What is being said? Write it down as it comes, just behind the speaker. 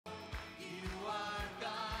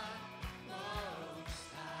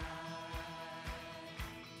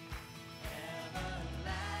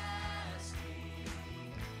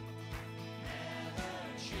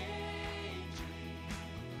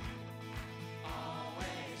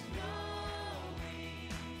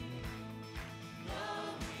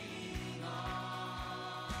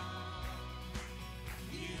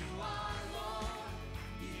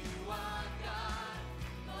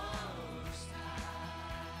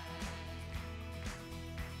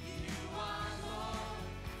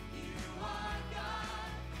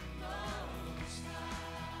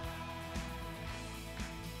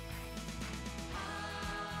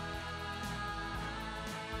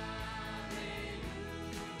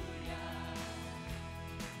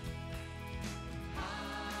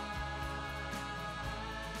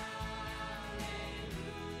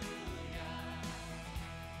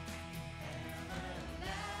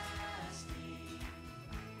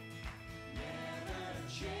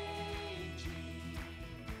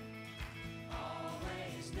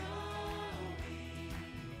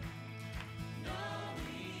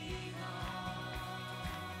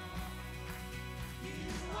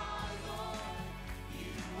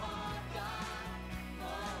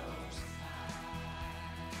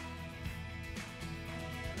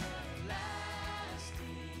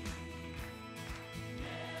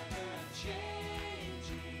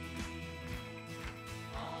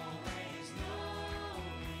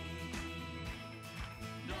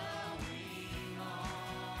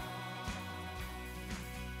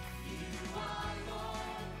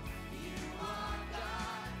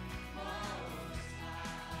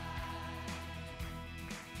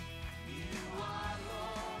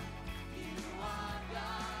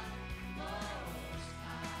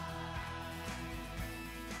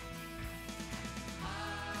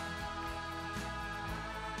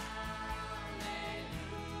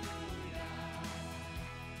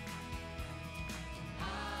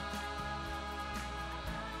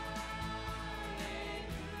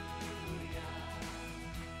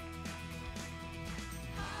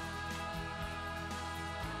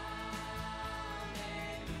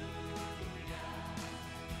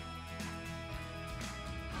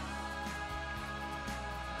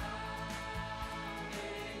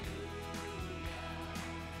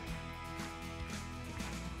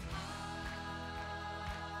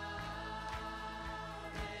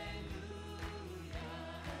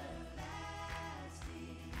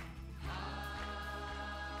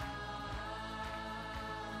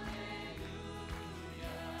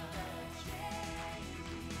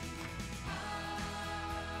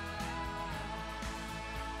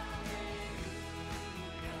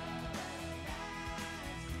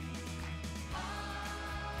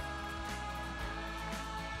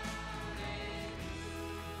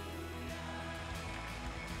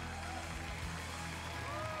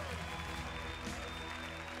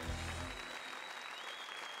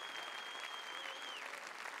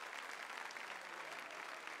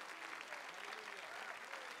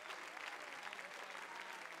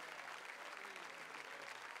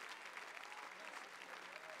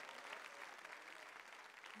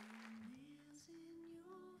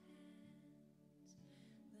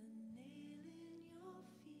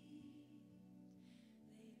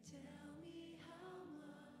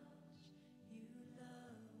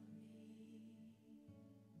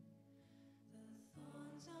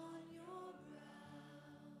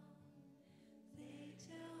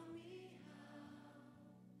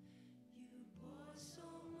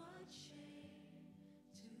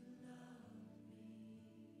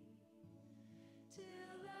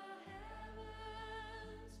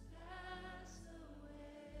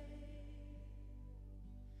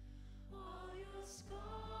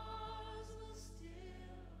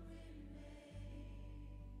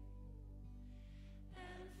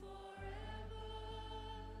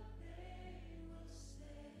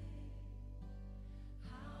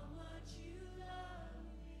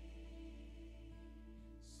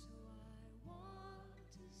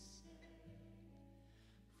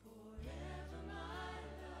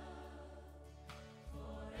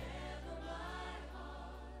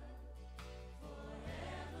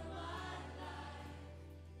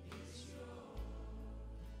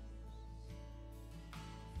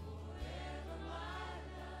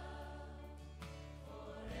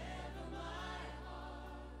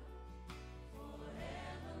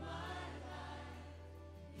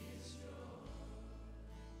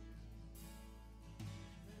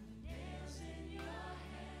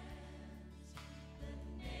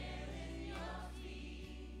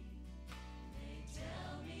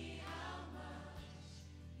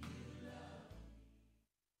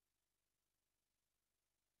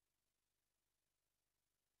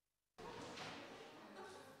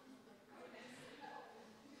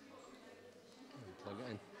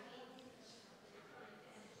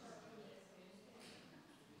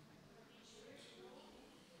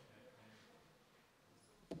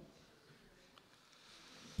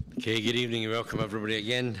Okay, good evening and welcome everybody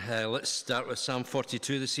again. Let's start with Psalm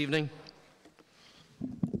 42 this evening.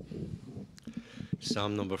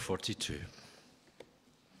 Psalm number 42.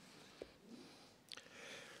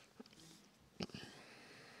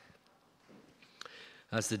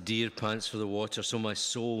 As the deer pants for the water, so my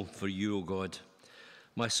soul for you, O God.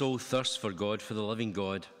 My soul thirsts for God, for the living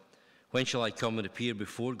God. When shall I come and appear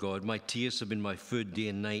before God? My tears have been my food day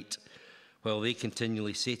and night, while they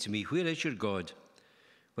continually say to me, where is your God?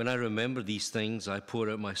 When I remember these things, I pour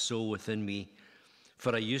out my soul within me,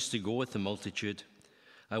 for I used to go with the multitude.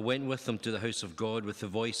 I went with them to the house of God with the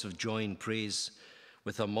voice of joy and praise,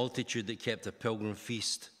 with a multitude that kept a pilgrim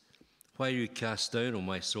feast. Why are you cast down, O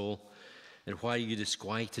my soul, and why are you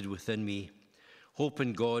disquieted within me? Hope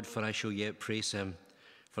in God, for I shall yet praise him,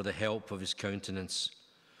 for the help of his countenance.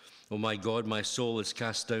 O my God, my soul is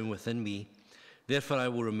cast down within me. Therefore I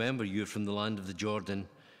will remember you from the land of the Jordan,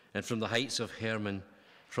 and from the heights of Hermon,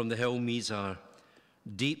 from the hill Mizar.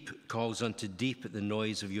 Deep calls unto deep at the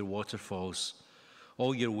noise of your waterfalls.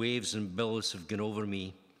 All your waves and billows have gone over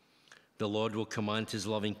me. The Lord will command his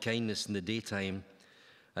loving kindness in the daytime,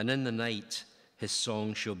 and in the night his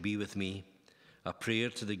song shall be with me, a prayer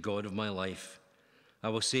to the God of my life. I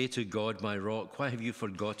will say to God, my rock, why have you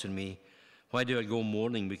forgotten me? Why do I go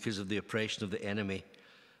mourning because of the oppression of the enemy?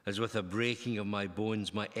 As with a breaking of my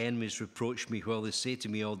bones, my enemies reproach me, while they say to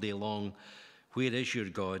me all day long, where is your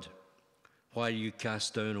God? Why are you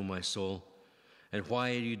cast down, O my soul? And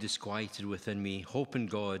why are you disquieted within me? Hope in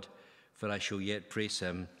God, for I shall yet praise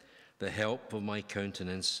him, the help of my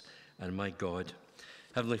countenance and my God.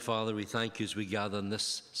 Heavenly Father, we thank you as we gather in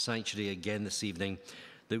this sanctuary again this evening,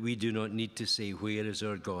 that we do not need to say, where is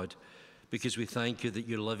our God? Because we thank you that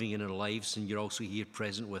you're living in our lives and you're also here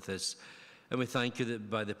present with us. And we thank you that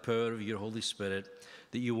by the power of your Holy Spirit,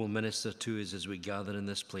 that you will minister to us as we gather in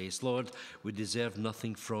this place. Lord, we deserve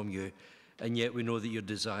nothing from you, and yet we know that your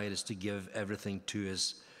desire is to give everything to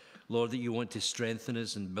us. Lord, that you want to strengthen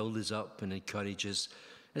us and build us up and encourage us.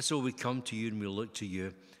 And so we come to you and we look to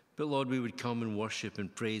you. But Lord, we would come and worship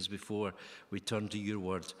and praise before we turn to your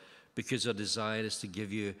word, because our desire is to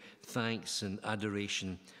give you thanks and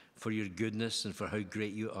adoration for your goodness and for how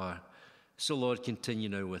great you are. So Lord, continue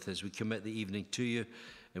now with us. We commit the evening to you,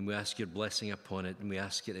 and we ask your blessing upon it, and we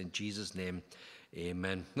ask it in Jesus' name.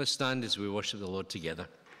 Amen. Let's stand as we worship the Lord together.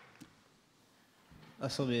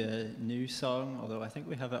 This will be a new song, although I think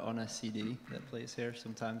we have it on a CD that plays here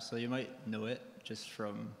sometimes, so you might know it just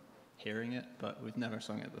from hearing it, but we've never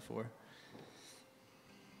sung it before.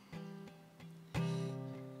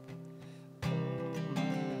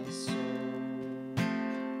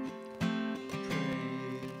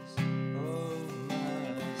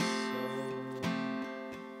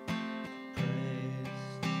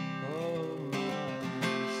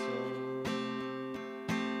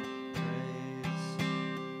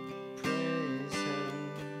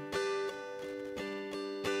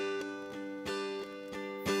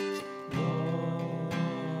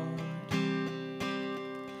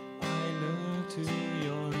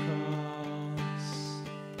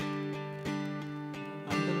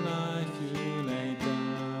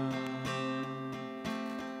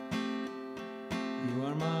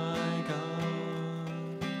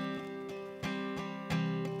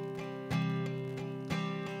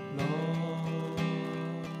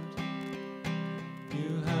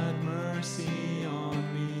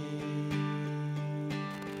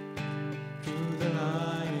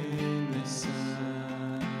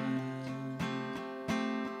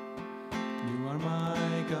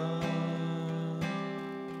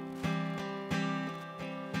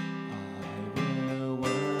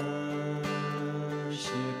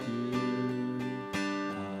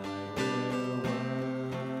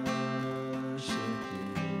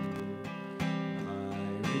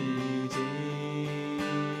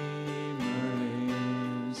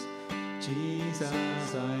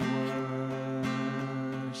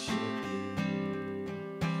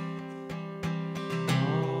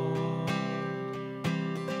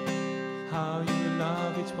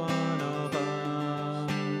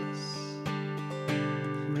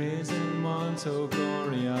 So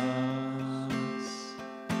glorious,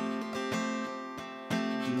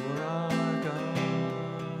 you are our God,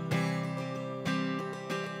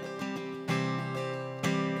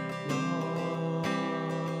 Lord,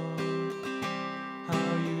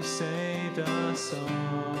 how you saved us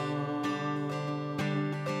all,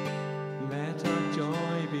 let our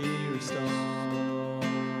joy be restored,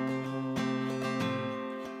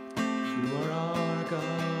 you are our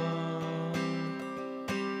God.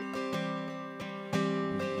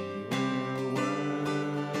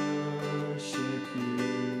 Worship you.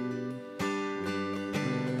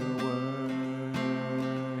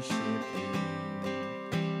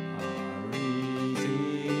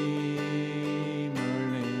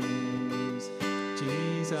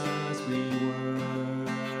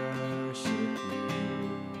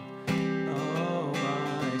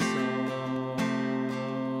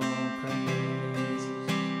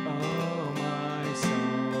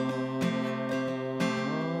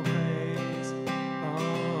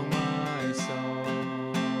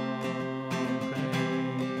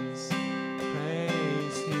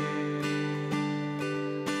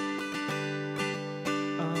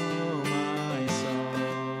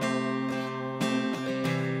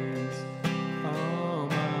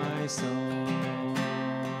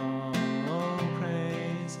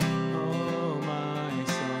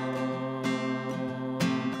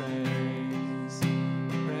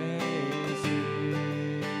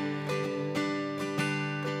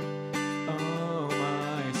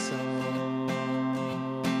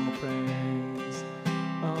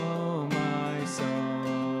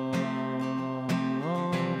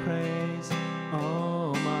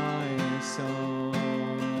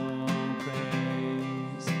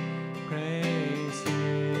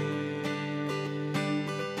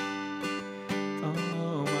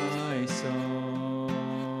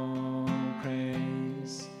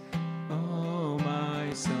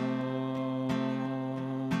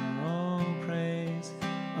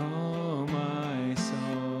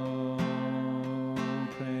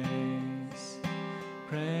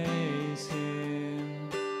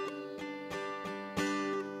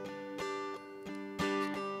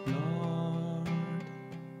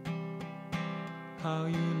 how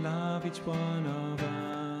you love each one of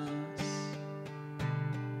us,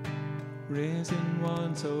 risen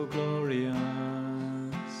one so glorious.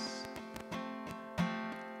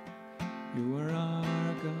 You are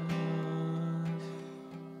our God,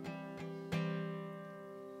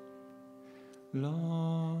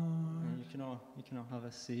 Lord. You can all have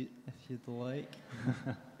a seat if you'd like.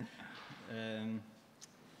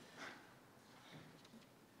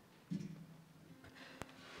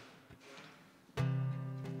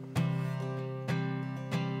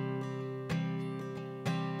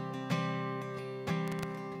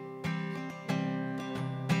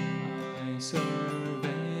 I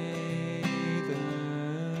survey the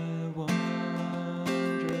wondrous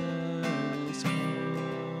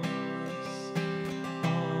cross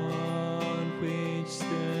on which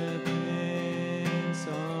the Prince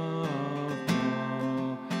of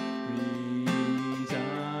Glory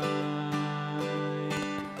died.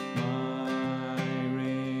 My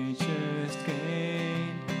richest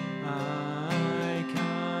gain I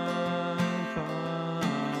count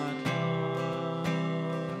but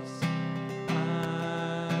loss. I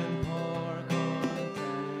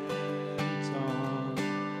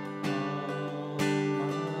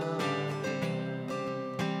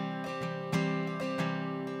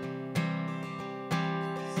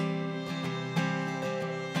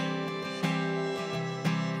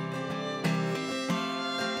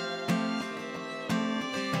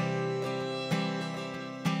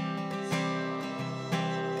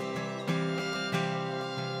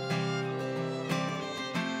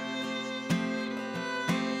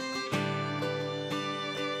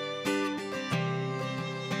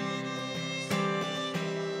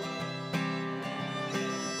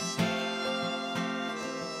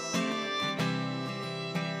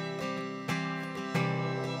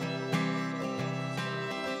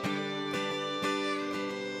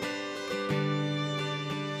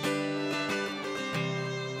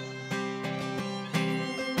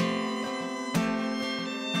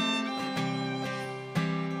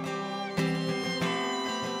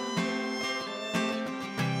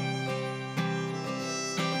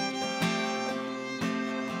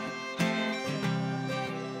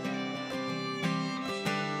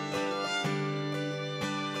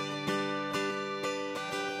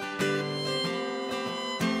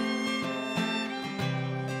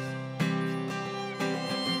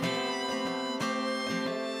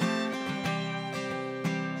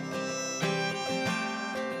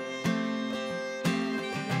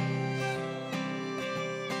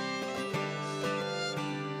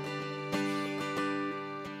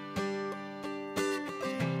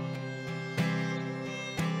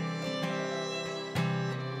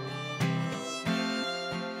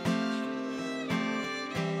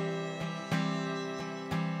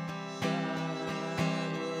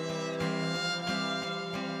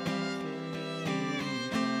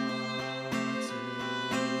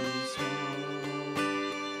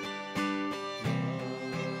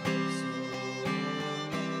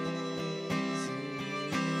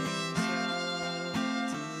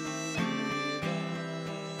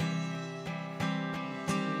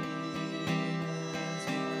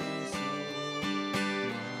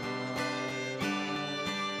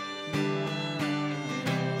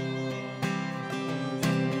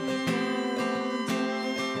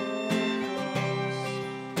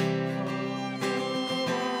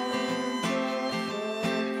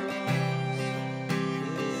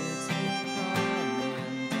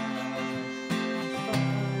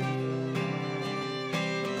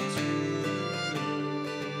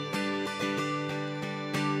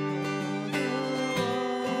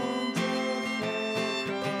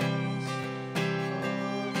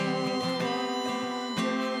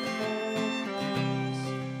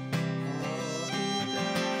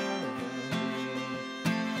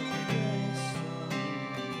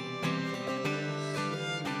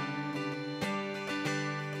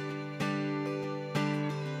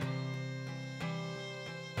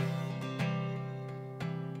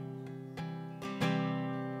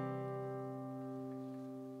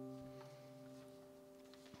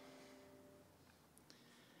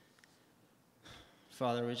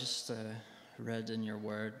Father, we just read in your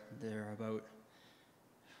word there about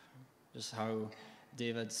just how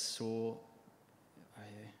David's soul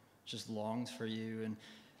just longs for you, and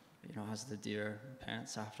as the deer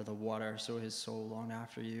pants after the water, so his soul longed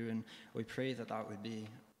after you. And we pray that that would be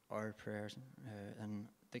our prayers and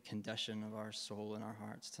the condition of our soul and our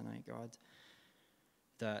hearts tonight, God.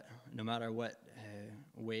 That no matter what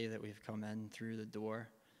way that we've come in through the door,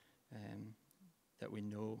 that we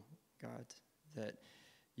know, God, that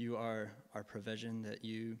you are our provision, that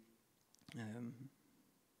you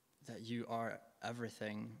are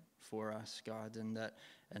everything for us, God, and that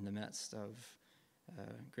in the midst of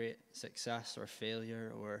great success or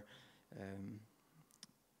failure or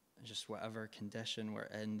just whatever condition we're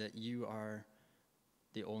in, that you are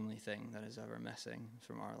the only thing that is ever missing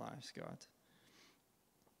from our lives, God.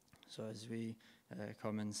 So as we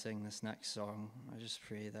come and sing this next song, I just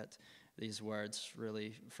pray that these words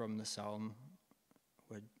really from the psalm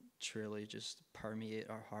would truly just permeate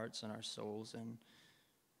our hearts and our souls and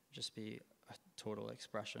just be a total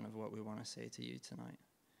expression of what we want to say to you tonight.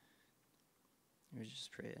 We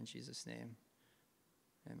just pray in Jesus' name.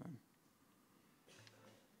 Amen.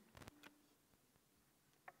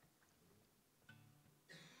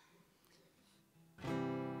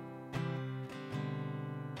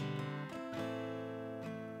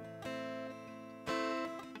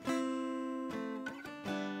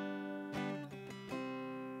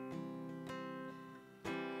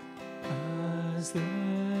 As the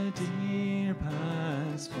deer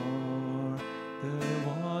pants for the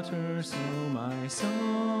water, so my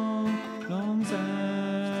soul longs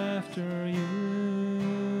after you.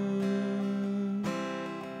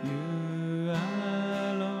 You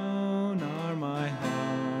alone are my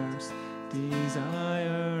heart's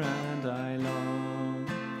desire, and I long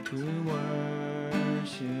to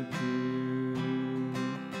worship you.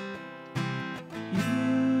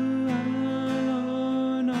 You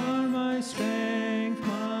alone are my strength,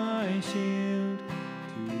 my shield.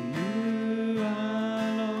 To you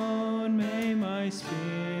alone may my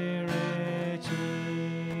spirit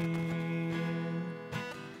yield.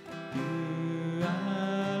 You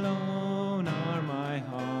alone are my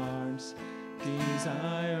heart's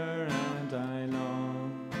desire, and I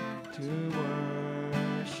long to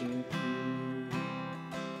worship you. You're my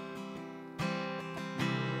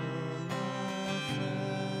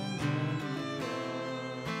friend, and you are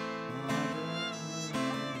my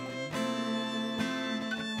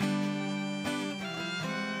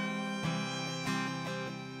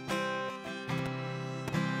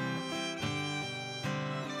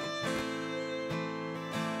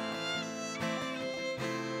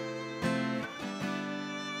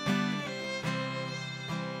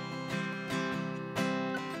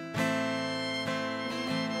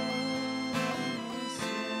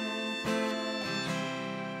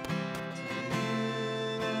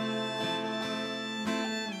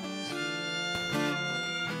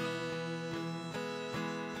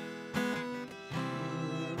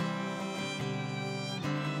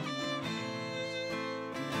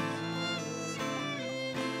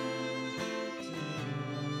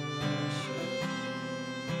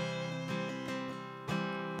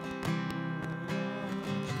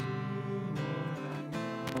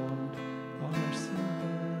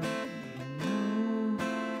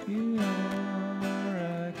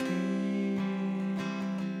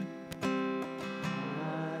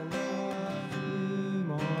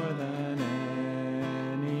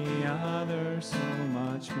so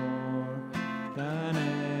much more than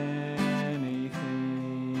anything.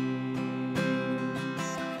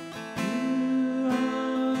 You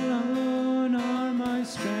alone are my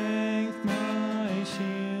strength, my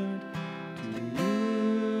shield. To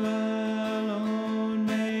you alone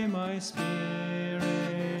may my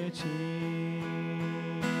spirit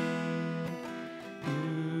yield.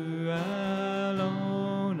 You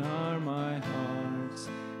alone are my heart's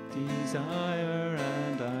desire,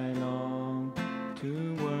 and I long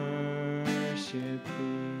to worship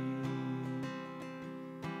thee.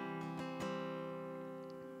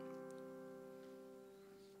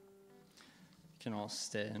 You can all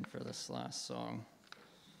stand for this last song.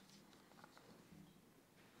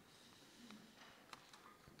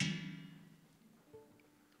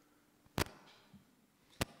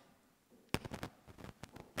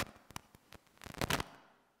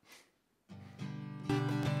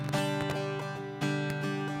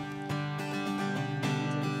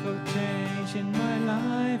 In my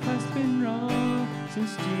life has been wrong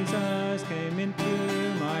since Jesus came into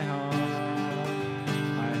my heart.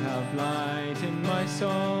 I have light in my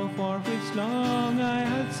soul for which long I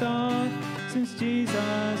had sought, since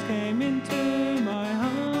Jesus came into my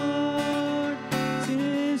heart. Since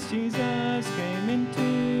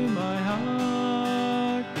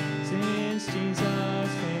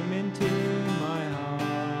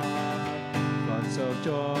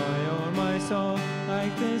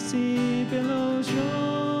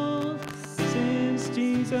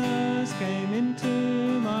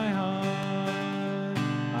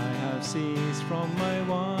from my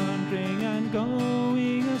wandering and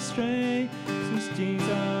going astray, since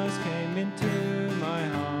Jesus came into my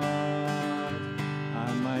heart.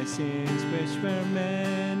 And my sins, which were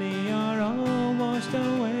many, are all washed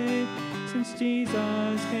away, since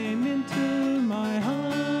Jesus came into my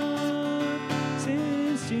heart.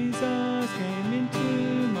 Since Jesus came into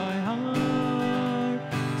my heart.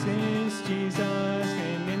 Since Jesus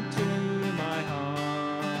came into my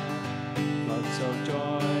heart. Floods of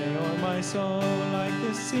joy o'er my soul, like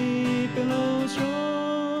the sea billows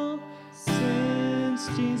roll, since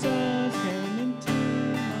Jesus came into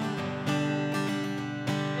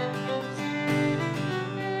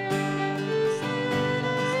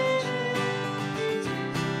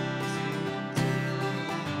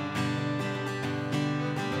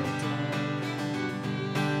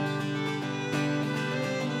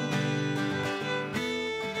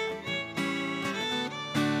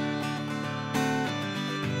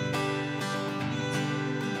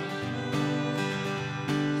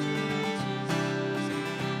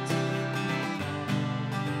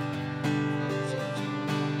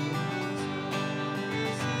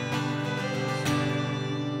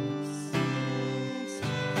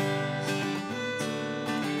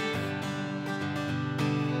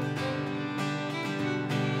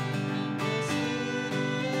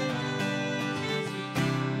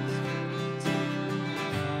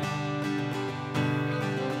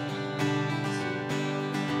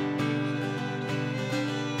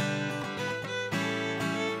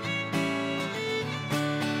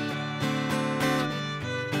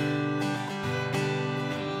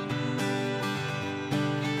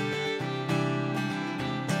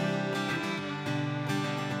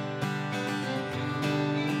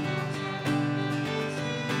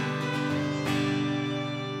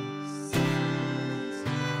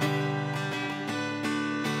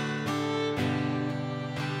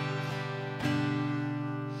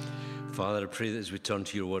Father, I pray that as we turn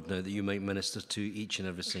to your word now, that you might minister to each and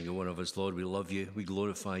every single one of us. Lord, we love you, we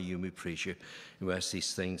glorify you, and we praise you. We ask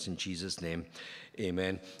these things in Jesus' name.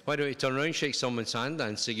 Amen. Why don't you turn around, shake someone's hand,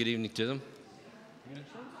 and say good evening to them?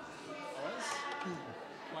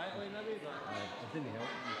 quietly, maybe, but It didn't help.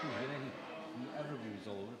 You couldn't hear anything. Everybody was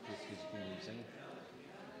all over the place because you couldn't even sing.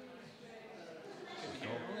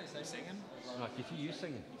 only singing. No, I could hear you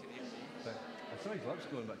singing. But I saw his lips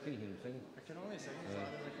going, but I couldn't hear him singing. I can only sing as loud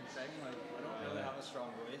as I can sing. Like, I don't really have a strong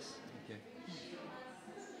voice. Okay.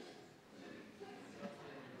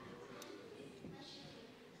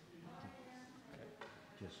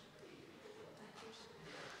 Cheers.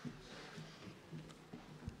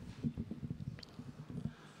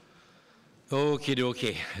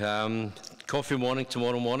 Okay. Coffee morning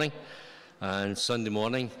tomorrow morning, and Sunday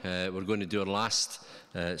morning we're going to do our last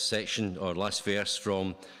section or last verse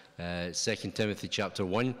from 2 Timothy chapter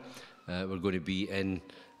 1. We're going to be in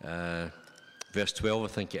verse 12, I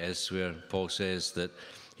think it is, where Paul says that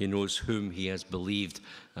he knows whom he has believed,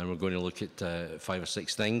 and we're going to look at 5 or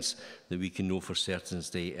 6 things that we can know for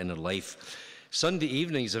certainty in our life. Sunday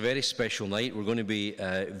evening is a very special night. We're going to be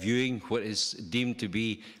viewing what is deemed to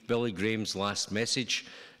be Billy Graham's last message.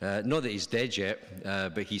 Not that he's dead yet,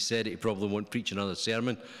 but he said he probably won't preach another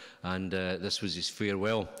sermon, and this was his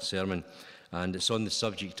farewell sermon. And it's on the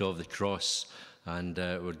subject of the cross, and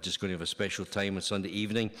we're just going to have a special time on Sunday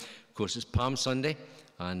evening. Of course, it's Palm Sunday,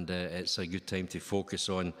 and it's a good time to focus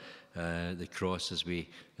on the cross as we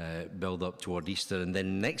build up toward Easter. And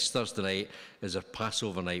then next Thursday night is our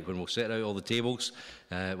Passover night, when we'll set out all the tables.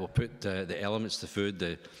 We'll put the elements, the food,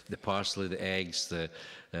 the parsley, the eggs,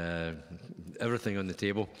 everything on the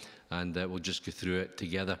table, and we'll just go through it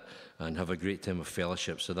together and have a great time of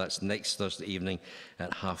fellowship. So that's next Thursday evening at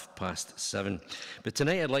 7:30. But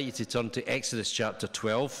tonight I'd like you to turn to Exodus chapter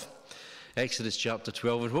 12. Exodus chapter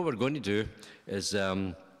 12, and what we're going to do is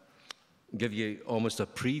give you almost a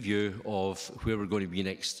preview of where we're going to be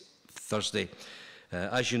next Thursday.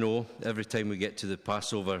 As you know, every time we get to the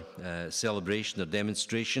Passover celebration or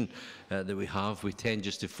demonstration that we have, we tend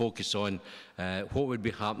just to focus on what would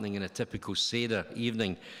be happening in a typical Seder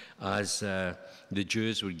evening as the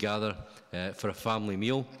Jews would gather for a family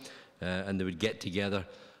meal, and they would get together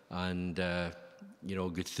and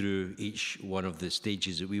go through each one of the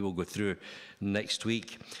stages that we will go through next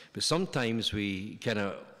week. But sometimes we kind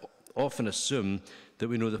of often assume that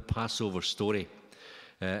we know the Passover story.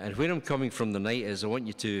 And where I'm coming from tonight is I want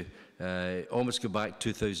you to almost go back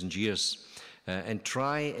 2,000 years and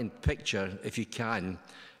try and picture, if you can,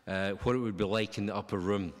 what it would be like in the upper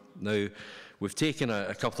room. Now, we've taken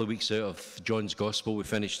a couple of weeks out of John's Gospel. We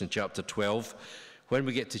finished in chapter 12. When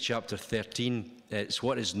we get to chapter 13, it's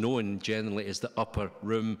what is known generally as the upper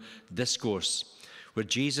room discourse, where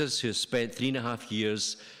Jesus, who has spent 3.5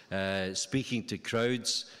 years speaking to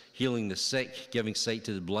crowds, healing the sick, giving sight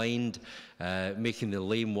to the blind, making the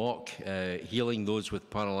lame walk, healing those with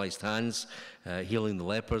paralyzed hands, healing the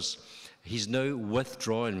lepers, he's now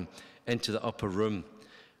withdrawn into the upper room.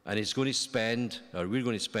 And he's going to spend, or we're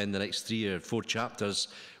going to spend the next 3 or 4 chapters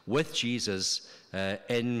with Jesus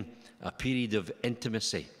in a period of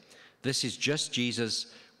intimacy. This is just Jesus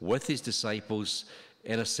with his disciples.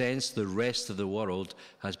 In a sense, the rest of the world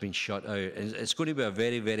has been shut out. And it's going to be a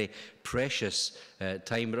very, very precious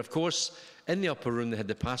time. But of course, in the upper room, they had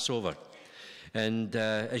the Passover. And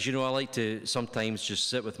as you know, I like to sometimes just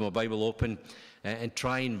sit with my Bible open and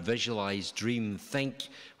try and visualize, dream, think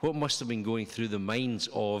what must have been going through the minds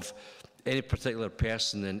of any particular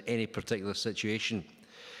person in any particular situation.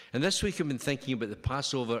 And this week I've been thinking about the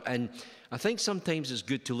Passover, and I think sometimes it's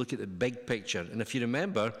good to look at the big picture. And if you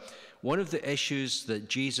remember, one of the issues that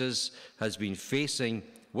Jesus has been facing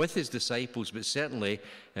with his disciples, but certainly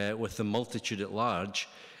with the multitude at large,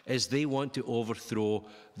 is they want to overthrow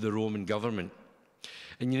the Roman government.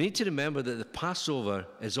 And you need to remember that the Passover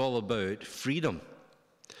is all about freedom.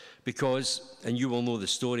 Because, and you will know the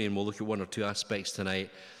story, and we'll look at 1 or 2 aspects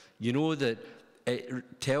tonight, you know that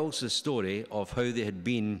it tells the story of how they had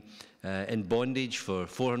been in bondage for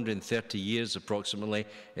 430 years approximately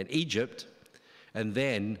in Egypt, and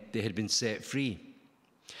then they had been set free.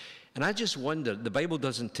 And I just wonder, the Bible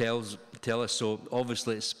doesn't tell us, so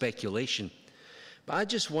obviously it's speculation, but I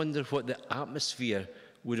just wonder what the atmosphere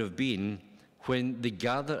would have been when they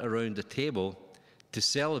gather around a table to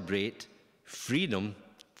celebrate freedom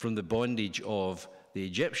from the bondage of the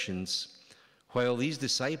Egyptians, while these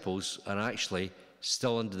disciples are actually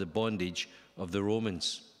still under the bondage of the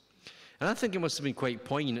Romans. And I think it must have been quite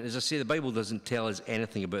poignant. As I say, the Bible doesn't tell us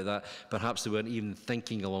anything about that. Perhaps they weren't even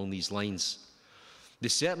thinking along these lines. They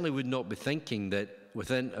certainly would not be thinking that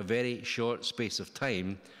within a very short space of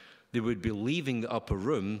time, they would be leaving the upper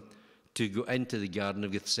room to go into the Garden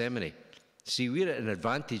of Gethsemane. See, we're at an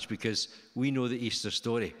advantage because we know the Easter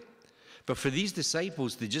story. But for these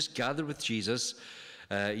disciples, they just gather with Jesus.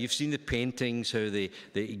 You've seen the paintings, how they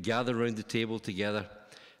gather around the table together.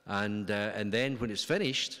 And then when it's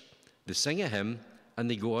finished, they sing a hymn and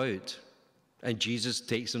they go out. And Jesus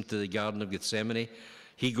takes them to the Garden of Gethsemane.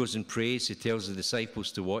 He goes and prays. He tells the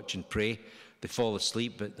disciples to watch and pray. They fall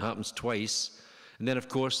asleep. It happens twice. And then, of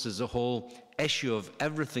course, there's the whole issue of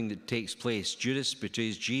everything that takes place. Judas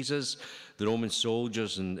betrays Jesus, the Roman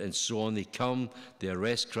soldiers, and so on. They come, they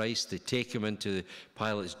arrest Christ, they take him into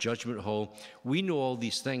Pilate's judgment hall. We know all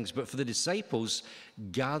these things, but for the disciples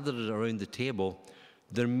gathered around the table,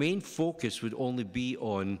 their main focus would only be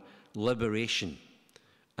on liberation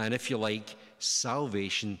and, if you like,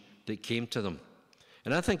 salvation that came to them.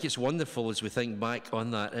 And I think it's wonderful as we think back on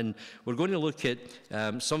that. And we're going to look at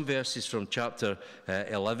some verses from chapter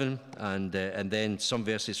 11 and then some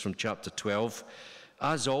verses from chapter 12.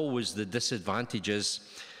 As always, the disadvantage is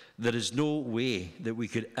there is no way that we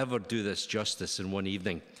could ever do this justice in one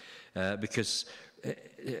evening, because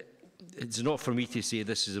it's not for me to say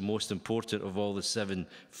this is the most important of all the 7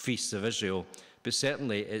 feasts of Israel, but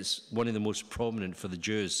certainly it's one of the most prominent for the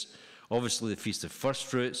Jews. Obviously, the Feast of First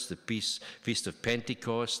Fruits, the Feast of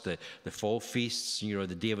Pentecost, the Fall Feasts, the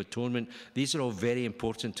Day of Atonement, these are all very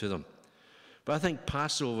important to them. But I think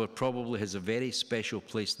Passover probably has a very special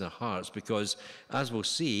place in their hearts because, as we'll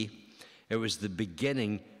see, it was the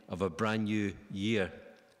beginning of a brand new year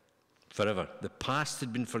forever. The past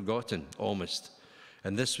had been forgotten, almost.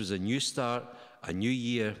 And this was a new start, a new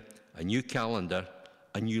year, a new calendar,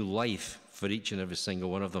 a new life for each and every single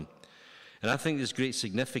one of them. And I think there's great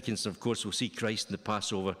significance, and of course we'll see Christ in the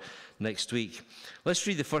Passover next week. Let's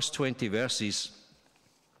read the first 20 verses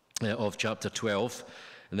of chapter 12,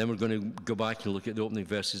 and then we're going to go back and look at the opening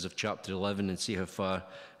verses of chapter 11 and see how far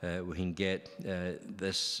we can get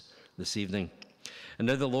this evening. And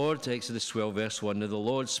now the Lord, Exodus 12, verse 1, now the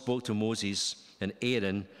Lord spoke to Moses and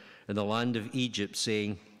Aaron in the land of Egypt,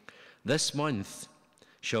 saying, this month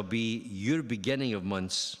shall be your beginning of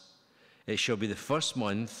months. It shall be the first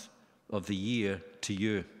month of the year to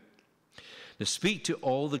you. Now speak to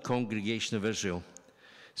all the congregation of Israel,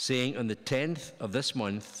 saying, on the 10th of this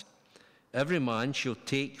month, every man shall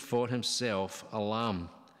take for himself a lamb,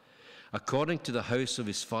 according to the house of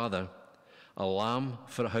his father, a lamb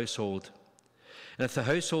for a household. And if the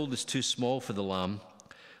household is too small for the lamb,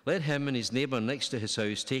 let him and his neighbor next to his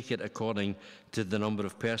house take it according to the number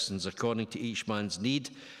of persons. According to each man's need,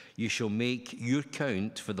 you shall make your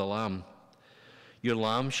count for the lamb. Your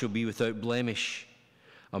lamb shall be without blemish,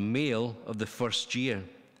 a male of the first year.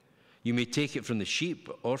 You may take it from the sheep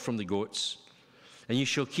or from the goats. And you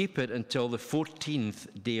shall keep it until the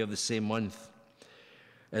 14th day of the same month.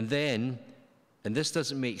 And then, and this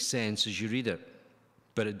doesn't make sense as you read it,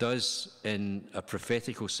 but it does in a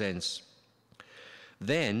prophetical sense.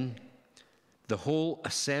 Then the whole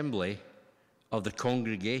assembly of the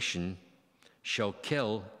congregation shall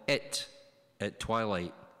kill it at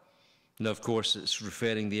twilight. Now, of course, it's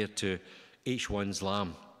referring there to H1's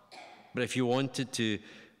lamb. But if you wanted to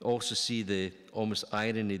also see the almost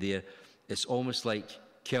irony there, it's almost like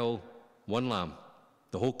kill one lamb,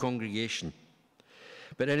 the whole congregation.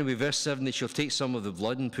 But anyway, verse 7, they shall take some of the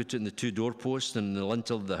blood and put it in the two doorposts and in the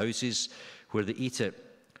lintel of the houses where they eat it.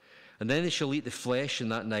 And then they shall eat the flesh in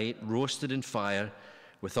that night, roasted in fire,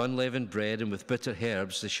 with unleavened bread and with bitter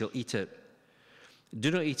herbs they shall eat it.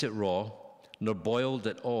 Do not eat it raw, nor boiled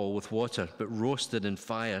at all with water, but roasted in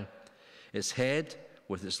fire, its head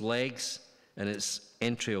with its legs and its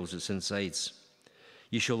entrails, its insides.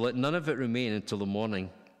 You shall let none of it remain until the morning,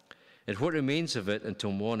 and what remains of it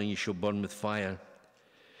until morning you shall burn with fire.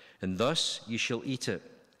 And thus you shall eat it,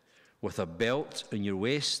 with a belt on your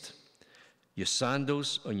waist, your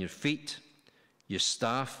sandals on your feet, your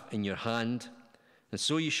staff in your hand, and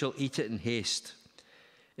so you shall eat it in haste.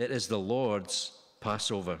 It is the Lord's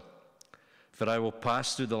Passover. For I will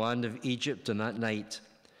pass through the land of Egypt on that night,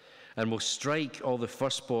 and will strike all the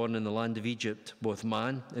firstborn in the land of Egypt, both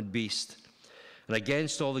man and beast. And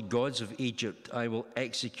against all the gods of Egypt I will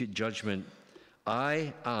execute judgment.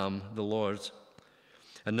 I am the Lord.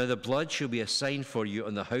 And now the blood shall be a sign for you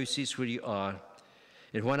on the houses where you are.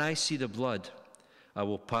 And when I see the blood, I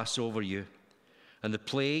will pass over you. And the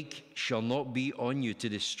plague shall not be on you to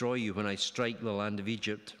destroy you when I strike the land of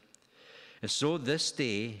Egypt. And so this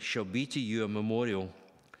day shall be to you a memorial,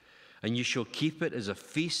 and you shall keep it as a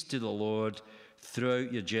feast to the Lord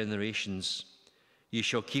throughout your generations. You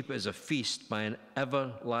shall keep it as a feast by an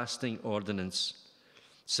everlasting ordinance.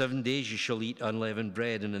 7 days you shall eat unleavened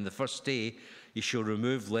bread, and in the first day you shall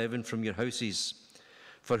remove leaven from your houses.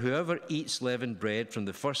 For whoever eats leavened bread from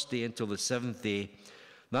the first day until the 7th day,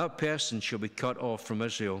 that person shall be cut off from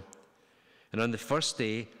Israel. And on the first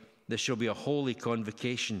day there shall be a holy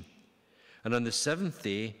convocation. And on the 7th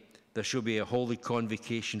day there shall be a holy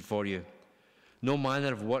convocation for you. No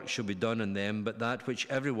manner of work shall be done on them, but that which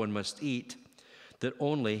everyone must eat, that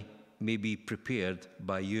only may be prepared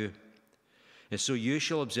by you. And so you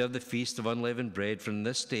shall observe the feast of unleavened bread. From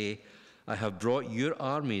this day I have brought your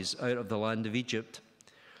armies out of the land of Egypt.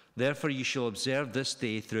 Therefore you shall observe this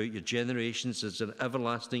day throughout your generations as an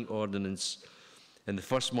everlasting ordinance. In the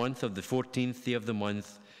first month of the 14th day of the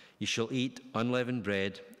month you shall eat unleavened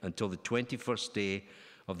bread until the 21st day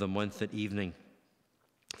of the month at evening.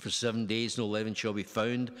 For 7 days no leaven shall be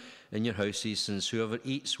found in your houses, since whoever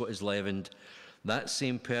eats what is leavened, that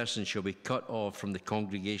same person shall be cut off from the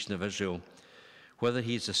congregation of Israel, whether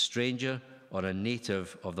he is a stranger or a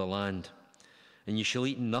native of the land. And you shall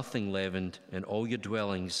eat nothing leavened in all your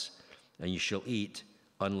dwellings, and you shall eat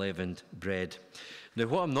unleavened bread. Now,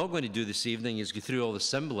 what I'm not going to do this evening is go through all the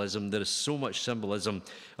symbolism. There is so much symbolism,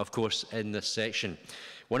 of course, in this section.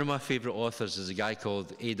 One of my favourite authors is a guy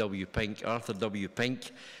called A.W. Pink, Arthur W.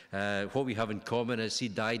 Pink. What we have in common is he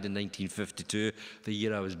died in 1952, the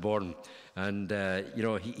year I was born. And,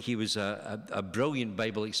 he was a brilliant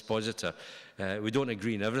Bible expositor. We don't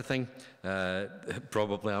agree on everything.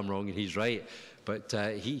 Probably I'm wrong and he's right. But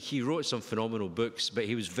he wrote some phenomenal books, but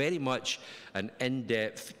he was very much an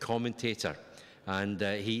in-depth commentator. And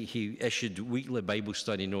he issued weekly Bible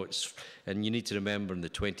study notes. And you need to remember in the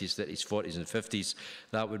 20s, 30s, 40s and 50s,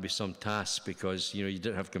 that would be some task because, you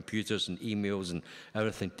didn't have computers and emails and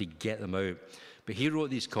everything to get them out. But he wrote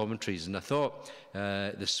these commentaries, and I thought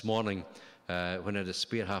this morning, when I had a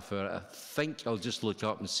spare half hour, I think I'll just look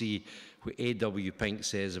up and see what A.W. Pink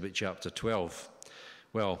says about chapter 12.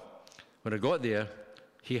 Well, when I got there,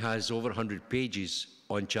 he has over 100 pages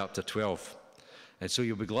on chapter 12. And so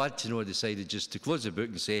you'll be glad to know I decided just to close the book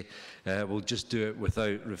and say, we'll just do it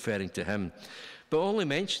without referring to him. But I only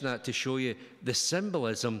mention that to show you the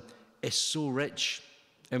symbolism is so rich.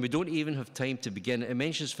 And we don't even have time to begin. It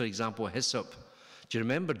mentions, for example, hyssop. Do you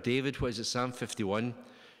remember David, what is it, Psalm 51?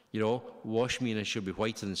 Wash me and I shall be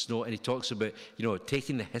whiter than snow. And he talks about,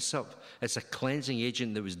 taking the hyssop. It's a cleansing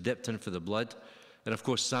agent that was dipped in for the blood. And of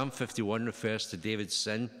course, Psalm 51 refers to David's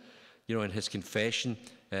sin, in his confession,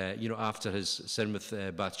 after his sin with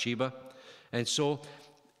Bathsheba. And so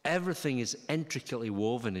everything is intricately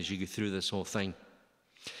woven as you go through this whole thing.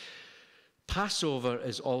 Passover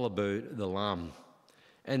is all about the lamb.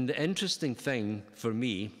 And the interesting thing for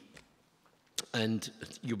me, and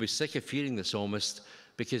you'll be sick of hearing this almost,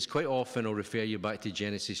 because quite often I'll refer you back to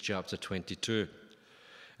Genesis chapter 22.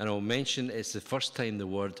 And I'll mention it's the first time the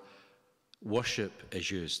word worship is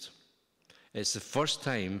used. It's the first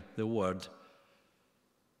time the word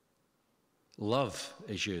love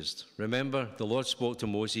is used. Remember, the Lord spoke to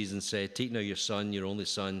Moses and said, take now your son, your only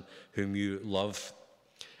son, whom you love,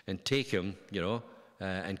 and take him,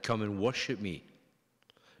 and come and worship me.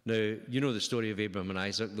 Now, you know the story of Abraham and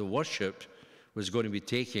Isaac. The worship was going to be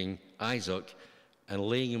taking Isaac and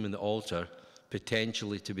laying him on the altar,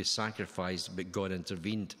 potentially to be sacrificed, but God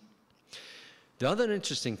intervened. The other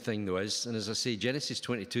interesting thing, though, is, and as I say, Genesis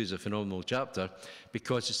 22 is a phenomenal chapter,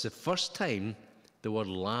 because it's the first time the word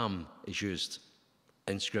lamb is used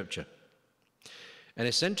in Scripture. And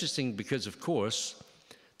it's interesting because, of course,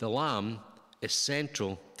 the lamb is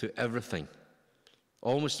central to everything,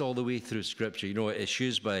 almost all the way through Scripture. It's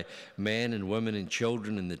used by men and women and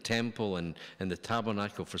children in the temple and the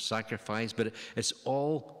tabernacle for sacrifice, but it's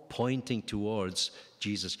all pointing towards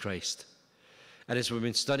Jesus Christ. And as we've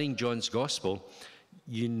been studying John's Gospel,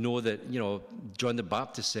 you know that, John the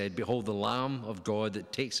Baptist said, behold, the Lamb of God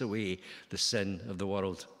that takes away the sin of the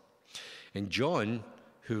world. And John,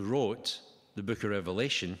 who wrote the book of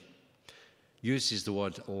Revelation, uses the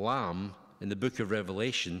word lamb in the book of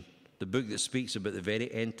Revelation, the book that speaks about the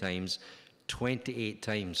very end times, 28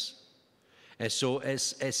 times. And so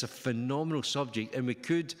it's a phenomenal subject, and we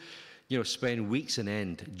could, spend weeks on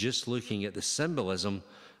end just looking at the symbolism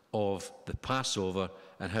of the Passover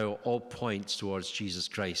and how it all points towards Jesus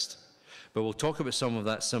Christ. But we'll talk about some of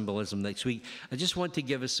that symbolism next week. I just want to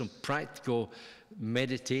give us some practical,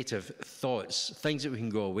 meditative thoughts, things that we can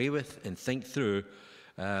go away with and think through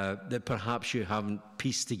that perhaps you haven't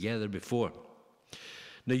pieced together before.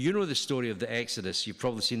 Now, you know the story of the Exodus. You've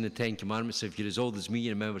probably seen the Ten Commandments. If you're as old as me,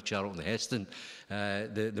 you remember Charlton Heston.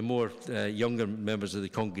 The more younger members of the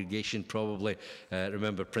congregation probably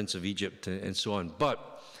remember Prince of Egypt and so on.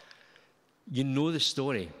 But you know the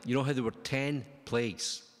story. You know how there were 10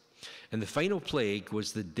 plagues. And the final plague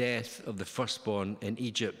was the death of the firstborn in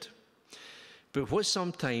Egypt. But what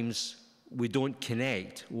sometimes we don't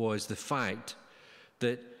connect was the fact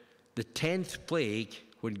that the 10th plague,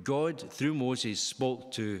 when God, through Moses,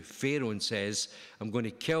 spoke to Pharaoh and says, I'm going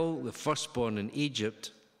to kill the firstborn in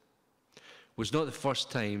Egypt, was not the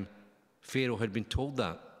first time Pharaoh had been told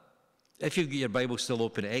that. If you've got your Bible still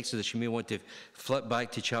open at Exodus, you may want to flip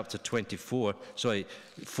back to chapter 4,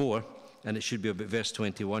 and it should be about verse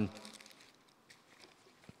 21.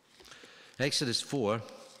 Exodus 4,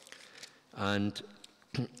 and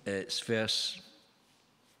it's verse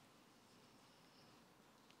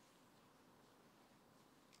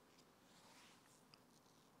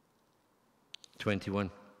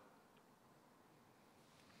 21.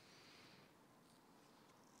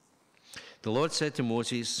 The Lord said to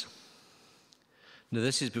Moses, now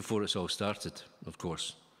this is before it's all started, of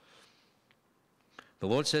course. The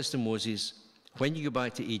Lord says to Moses, when you go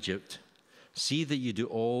back to Egypt, see that you do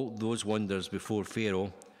all those wonders before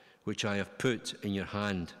Pharaoh, which I have put in your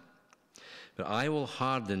hand. But I will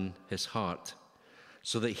harden his heart,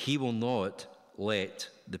 so that he will not let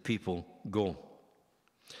the people go.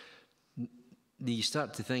 You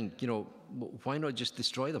start to think, why not just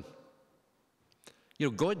destroy them?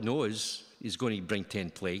 God knows he's going to bring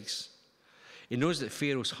 10 plagues. He knows that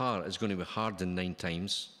Pharaoh's heart is going to be hardened 9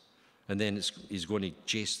 times, and then he's going to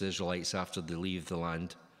chase the Israelites after they leave the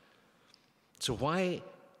land. So why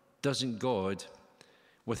doesn't God,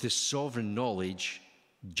 with his sovereign knowledge,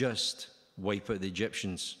 just wipe out the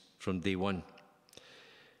Egyptians from day one?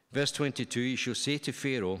 Verse 22, you shall say to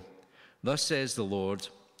Pharaoh, thus says the Lord,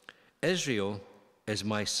 Israel is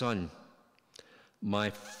my son,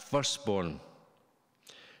 my firstborn.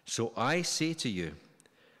 So I say to you,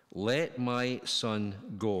 let my son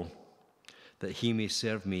go, that he may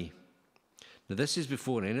serve me. Now this is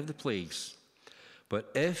before any of the plagues.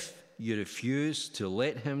 But if you refuse to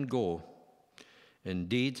let him go,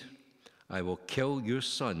 indeed, I will kill your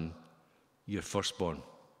son, your firstborn.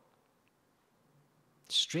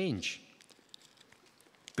 Strange.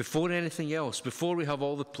 Before anything else, before we have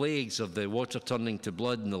all the plagues of the water turning to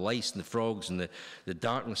blood and the lice and the frogs and the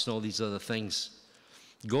darkness and all these other things,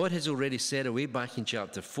 God has already said away back in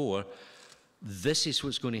chapter 4, this is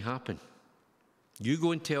what's going to happen. You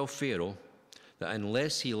go and tell Pharaoh that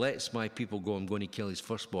unless he lets my people go, I'm going to kill his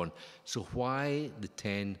firstborn. So why the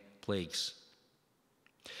 10 plagues?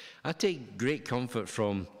 I take great comfort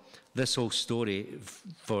from this whole story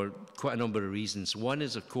for quite a number of reasons. One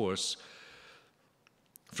is, of course,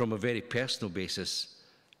 from a very personal basis,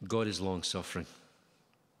 God is long-suffering.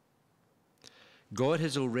 God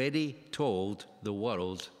has already told the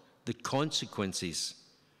world the consequences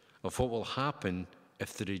of what will happen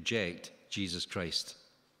if they reject Jesus Christ.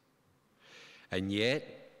 And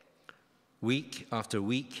yet, Week after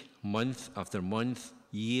week, month after month,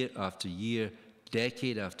 year after year,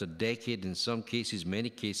 decade after decade, in some cases, many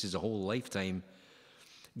cases, a whole lifetime,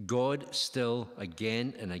 God still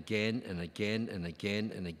again and again and again and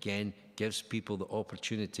again and again gives people the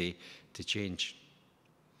opportunity to change.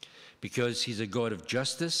 Because he's a God of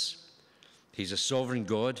justice, he's a sovereign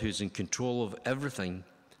God who's in control of everything,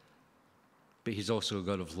 but he's also a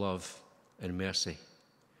God of love and mercy.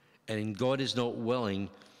 And God is not willing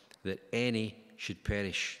that any should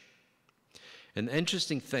perish. And the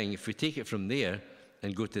interesting thing, if we take it from there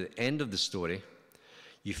and go to the end of the story,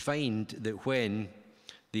 you find that when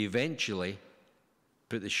they eventually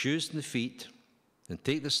put the shoes in the feet and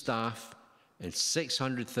take the staff, and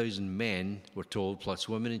 600,000 men, we're told, plus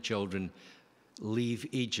women and children, leave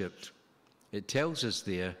Egypt, it tells us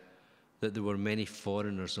there that there were many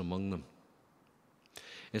foreigners among them.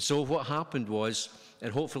 And so what happened was,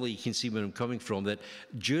 and hopefully you can see where I'm coming from, that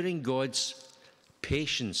during God's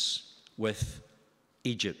patience with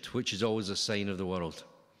Egypt, which is always a sign of the world,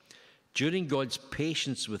 during God's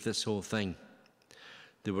patience with this whole thing,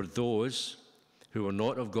 there were those who were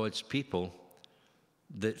not of God's people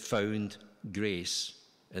that found grace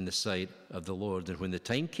in the sight of the Lord. And when the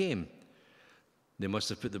time came, they must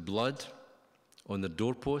have put the blood on the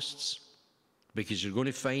doorposts, because you're going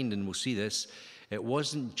to find, and we'll see this, it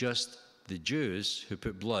wasn't just the Jews who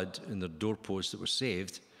put blood in their doorposts that were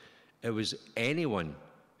saved. It was anyone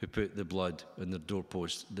who put the blood on the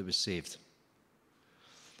doorpost that was saved.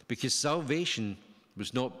 Because salvation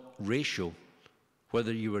was not racial,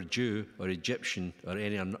 whether you were Jew or Egyptian or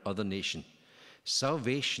any other nation.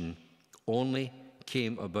 Salvation only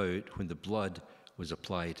came about when the blood was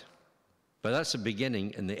applied. But that's the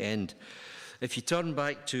beginning and the end. If you turn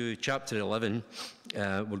back to chapter 11,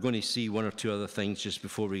 we're going to see one or two other things just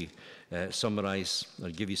before we summarize or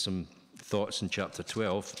give you some thoughts in chapter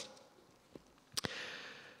 12.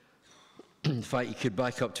 In fact, you could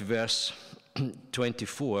back up to verse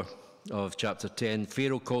 24 of chapter 10.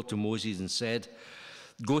 Pharaoh called to Moses and said,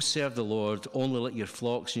 "Go serve the Lord, only let your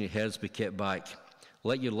flocks and your herds be kept back.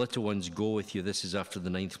 Let your little ones go with you." This is after the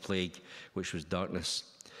 9th plague, which was darkness.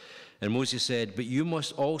 And Moses said, "But you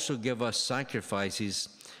must also give us sacrifices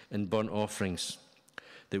and burnt offerings,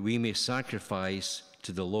 that we may sacrifice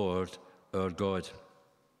to the Lord our God.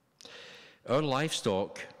 Our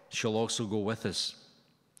livestock shall also go with us.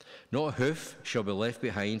 Not a hoof shall be left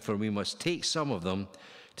behind, for we must take some of them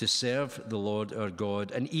to serve the Lord our God.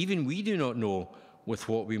 And even we do not know with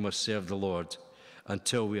what we must serve the Lord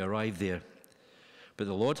until we arrive there." But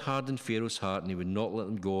the Lord hardened Pharaoh's heart, and he would not let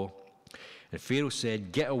them go. And Pharaoh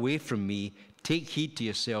said, "Get away from me, take heed to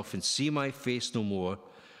yourself, and see my face no more,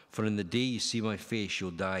 for in the day you see my face,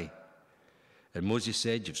 you'll die." And Moses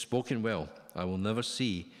said, "You've spoken well. I will never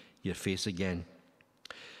see your face again."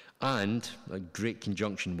 And, a great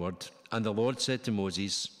conjunction word, and the Lord said to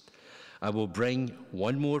Moses, "I will bring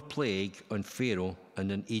one more plague on Pharaoh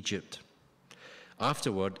and on Egypt.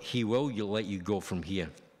 Afterward, he will let you go from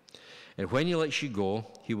here. And when he lets you go,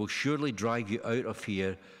 he will surely drive you out of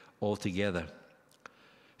here altogether.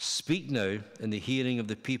 Speak now in the hearing of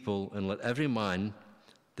the people, and let every man,"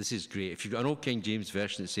 this is great, if you've got an old King James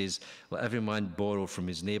version, it says, "Let every man borrow from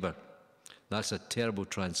his neighbor." That's a terrible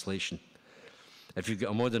translation. If you've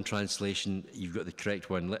got a modern translation, you've got the correct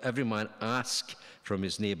one. "Let every man ask from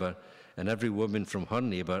his neighbor, and every woman from her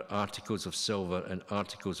neighbor, articles of silver and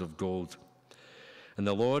articles of gold." And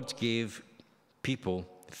the Lord gave people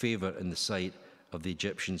favor in the sight of the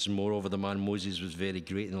Egyptians. And moreover, the man Moses was very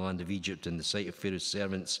great in the land of Egypt, in the sight of Pharaoh's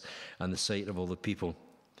servants and the sight of all the people.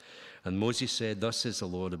 And Moses said, "Thus says the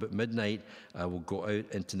Lord, about midnight I will go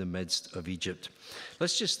out into the midst of Egypt."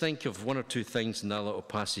 Let's just think of one or two things in that little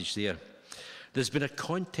passage there. There's been a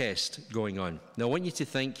contest going on. Now, I want you to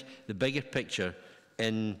think the bigger picture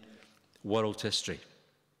in world history.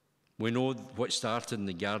 We know what started in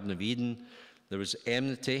the Garden of Eden. There was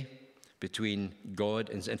enmity between God,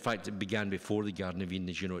 and in fact, it began before the Garden of Eden,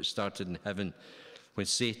 as you know. It started in heaven when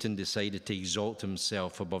Satan decided to exalt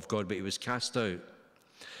himself above God, but he was cast out.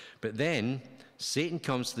 But then Satan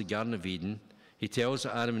comes to the Garden of Eden. He tells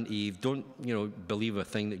Adam and Eve, "Don't, believe a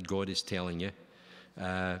thing that God is telling you.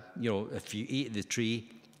 If you eat the tree,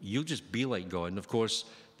 you'll just be like God." And of course,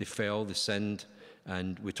 they fell, they sinned,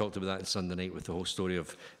 and we talked about that on Sunday night with the whole story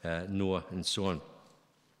of Noah and so on.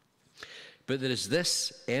 But there is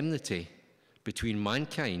this enmity between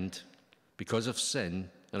mankind because of sin,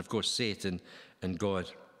 and of course Satan and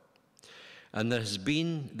God. And there has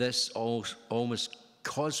been this almost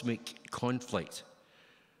cosmic conflict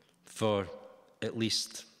for at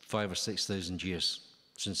least 5,000 or 6,000 years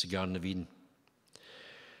since the Garden of Eden.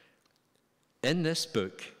 In this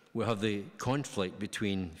book, we have the conflict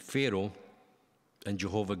between Pharaoh and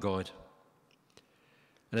Jehovah God.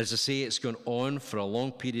 And as I say, it's gone on for a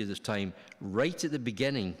long period of time, right at the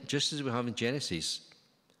beginning, just as we have in Genesis,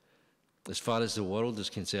 as far as the world is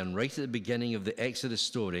concerned, right at the beginning of the Exodus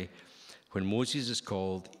story, when Moses is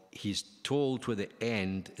called, he's told where the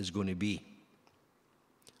end is going to be.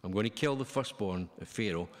 I'm going to kill the firstborn of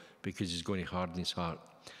Pharaoh because he's going to harden his heart.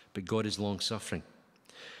 But God is long-suffering.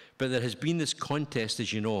 But there has been this contest,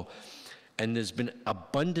 as you know, and there's been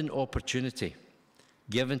abundant opportunity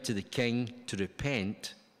given to the king to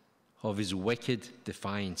repent of his wicked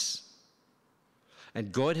defiance.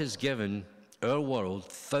 And God has given our world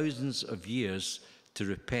thousands of years to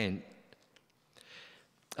repent.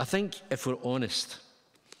 I think if we're honest,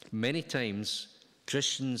 many times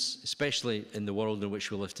Christians, especially in the world in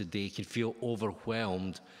which we live today, can feel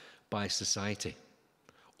overwhelmed by society,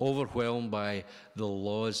 overwhelmed by the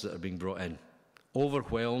laws that are being brought in,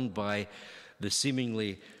 overwhelmed by the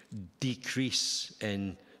seemingly decrease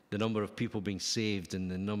in the number of people being saved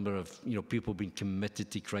and the number of people being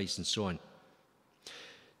committed to Christ and so on.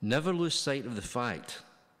 Never lose sight of the fact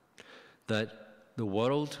that the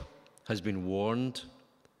world has been warned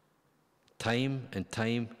time and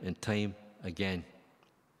time and time again,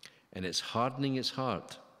 and it's hardening its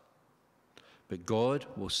heart. But God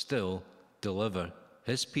will still deliver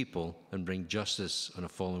his people and bring justice on a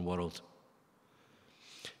fallen world.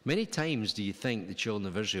 Many times do you think the children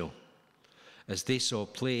of Israel, as they saw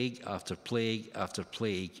plague after plague after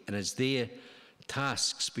plague, and as their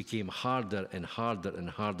tasks became harder and harder and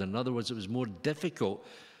harder, in other words, it was more difficult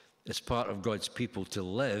as part of God's people to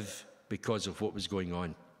live because of what was going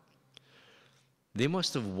on. They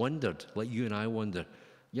must have wondered, like you and I wonder,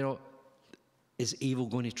 is evil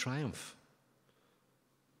going to triumph?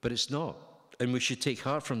 But it's not, and we should take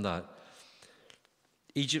heart from that.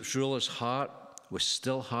 Egypt's ruler's heart was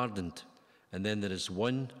still hardened, and then there is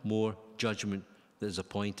one more judgment that is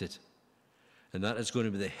appointed, and that is going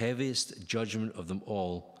to be the heaviest judgment of them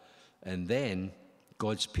all, and then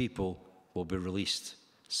God's people will be released,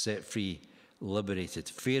 set free, liberated.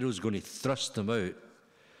 Pharaoh's going to thrust them out,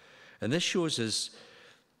 and this shows us,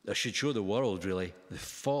 it should show the world really, the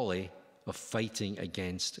folly of fighting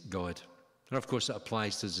against God. And of course that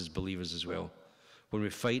applies to us as believers as well, when we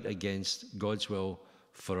fight against God's will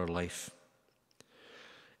for our life.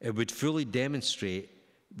 It would fully demonstrate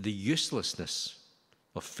the uselessness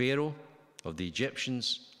of Pharaoh, of the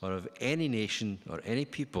Egyptians, or of any nation or any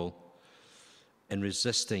people in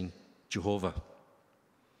resisting Jehovah.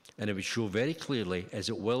 And it would show very clearly, as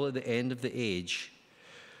it will at the end of the age,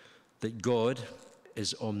 that God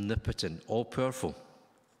is omnipotent, all-powerful,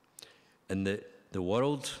 and that the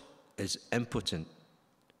world is impotent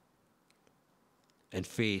in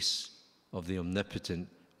face of the omnipotent,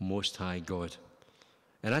 Most High God.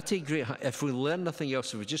 And I take great, if we learn nothing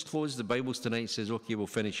else, if we just close the Bibles tonight and says, okay, we'll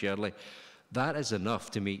finish early, that is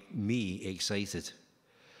enough to make me excited.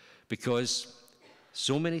 Because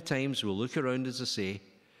so many times we'll look around, as I say,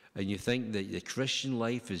 and you think that the Christian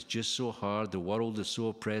life is just so hard, the world is so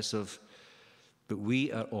oppressive, but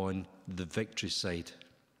we are on the victory side.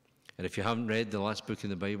 And if you haven't read the last book in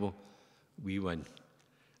the Bible, we win.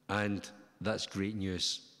 And that's great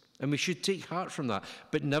news. And we should take heart from that.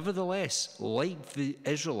 But nevertheless, like the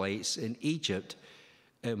Israelites in Egypt,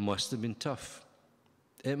 it must have been tough.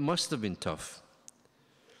 It must have been tough.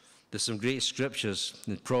 There's some great scriptures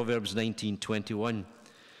in Proverbs 19:21.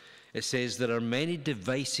 It says, there are many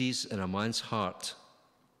devices in a man's heart.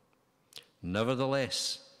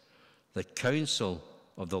 Nevertheless, the counsel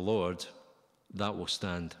of the Lord, that will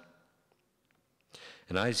stand.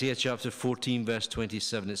 In Isaiah chapter 14, verse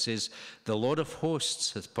 27, it says, the Lord of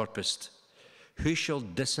hosts hath purposed. Who shall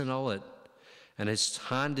disannul it? And his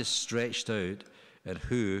hand is stretched out, and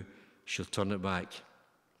who shall turn it back?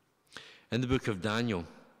 In the book of Daniel,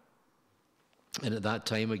 and at that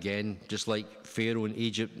time again, just like Pharaoh in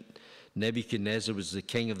Egypt, Nebuchadnezzar was the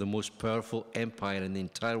king of the most powerful empire in the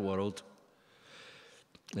entire world.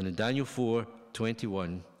 And in Daniel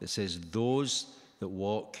 4:21, it says, those that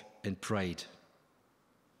walk in pride,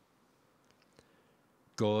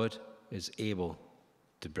 God is able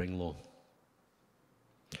to bring low.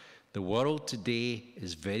 The world today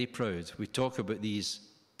is very proud. We talk about these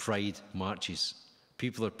pride marches.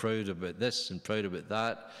 People are proud about this and proud about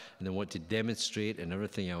that, and they want to demonstrate and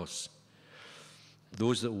everything else.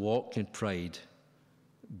 Those that walk in pride,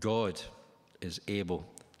 God is able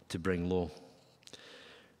to bring low.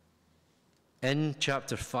 In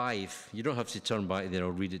chapter 5, you don't have to turn back there,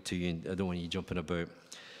 I'll read it to you, I don't want you jumping about.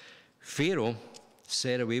 Pharaoh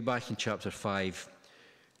said away back in chapter 5,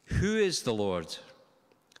 who is the Lord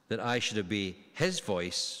that I should obey his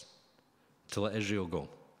voice to let Israel go.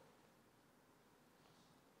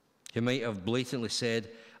 He might have blatantly said,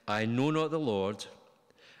 I know not the Lord,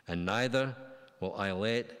 and neither will I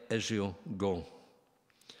let Israel go.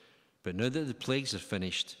 But now that the plagues are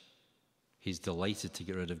finished, he's delighted to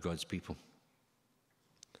get rid of God's people.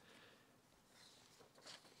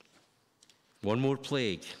 One more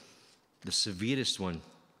plague, the severest one.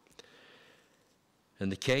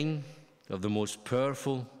 And the king of the most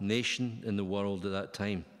powerful nation in the world at that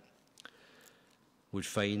time would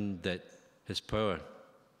find that his power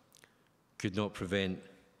could not prevent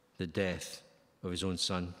the death of his own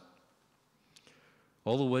son.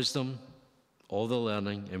 All the wisdom, all the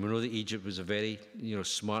learning, and we know that Egypt was a very,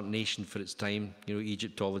 smart nation for its time.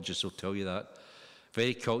 Egyptologists will tell you that.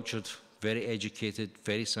 Very cultured, very educated,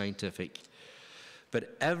 very scientific.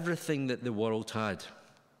 But everything that the world had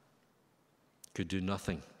could do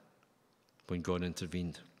nothing when God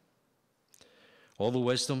intervened. All the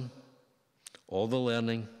wisdom, all the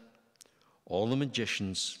learning, all the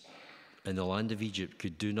magicians in the land of Egypt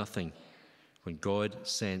could do nothing when God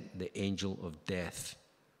sent the angel of death.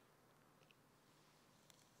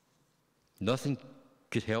 Nothing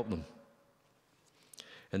could help them.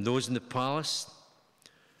 And those in the palace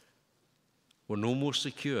were no more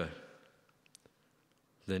secure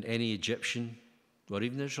than any Egyptian or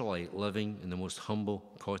even Israelite living in the most humble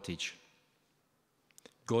cottage.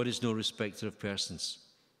 God is no respecter of persons.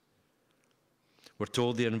 We're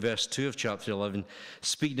told there in verse 2 of chapter 11,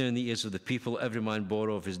 speak now in the ears of the people, every man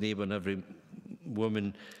borrow of his neighbour, and every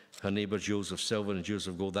woman her neighbour jewels of silver and jewels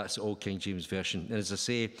of gold. That's the old King James Version. And as I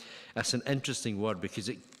say, that's an interesting word because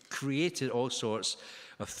it created all sorts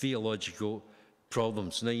of theological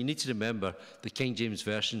problems. Now, you need to remember the King James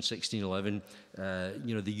Version, 1611,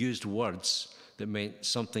 they used words that meant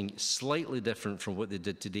something slightly different from what they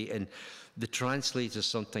did today. And the translators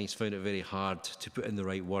sometimes found it very hard to put in the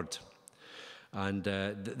right word. And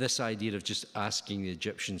this idea of just asking the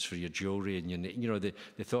Egyptians for your jewelry, and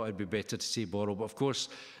they thought it'd be better to say borrow. But of course,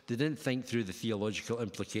 they didn't think through the theological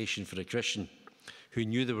implication for a Christian who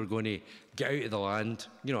knew they were going to get out of the land.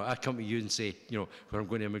 I come to you and say, where I'm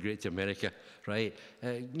going to immigrate to America, right?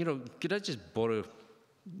 Could I just borrow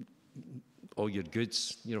all your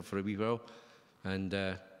goods, for a wee while? And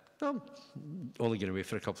I'm only going away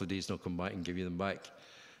for a couple of days and I'll come back and give you them back.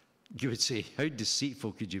 You would say, how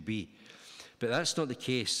deceitful could you be? But that's not the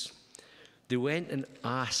case. They went and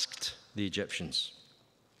asked the Egyptians,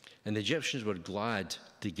 and the Egyptians were glad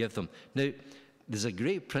to give them. Now, there's a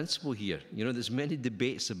great principle here. There's many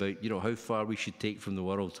debates about, how far we should take from the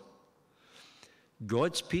world.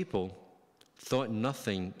 God's people thought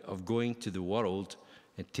nothing of going to the world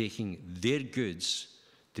and taking their goods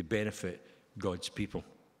to benefit God's people.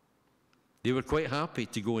 They were quite happy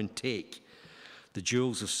to go and take the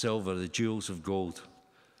jewels of silver, the jewels of gold.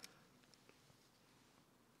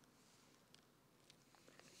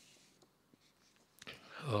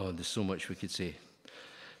 Oh, there's so much we could say.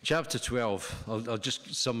 Chapter 12, I'll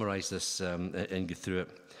just summarize this and go through it.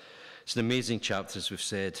 It's an amazing chapter, as we've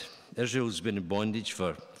said. Israel's been in bondage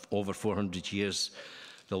for over 400 years.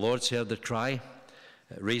 The Lord's heard their cry,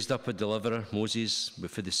 raised up a deliverer, Moses,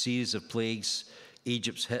 but for the series of plagues,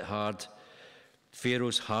 Egypt's hit hard.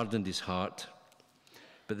 Pharaoh's hardened his heart.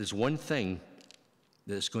 But there's one thing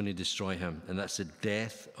that's going to destroy him, and that's the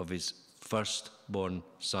death of his firstborn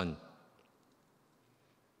son.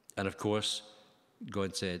 And of course,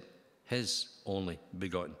 God said, his only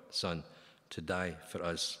begotten son to die for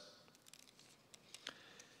us.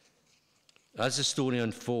 As the story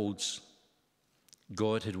unfolds,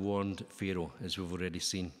 God had warned Pharaoh, as we've already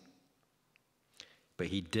seen. But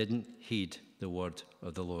he didn't heed the word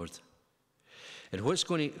of the Lord. And what's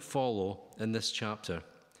going to follow in this chapter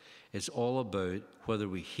is all about whether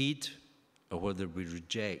we heed or whether we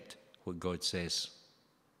reject what God says.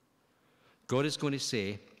 God is going to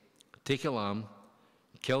say, take a lamb,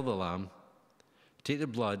 kill the lamb, take the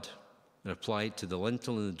blood and apply it to the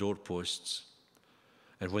lintel and the doorposts.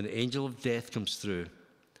 And when the angel of death comes through,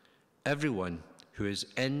 everyone who is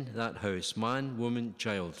in that house, man, woman,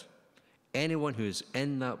 child, anyone who is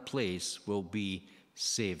in that place will be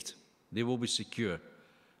saved. They will be secure.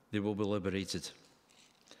 They will be liberated.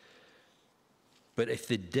 But if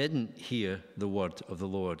they didn't hear the word of the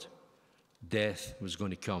Lord, death was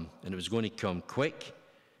going to come. And it was going to come quick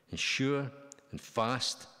and sure and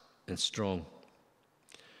fast and strong.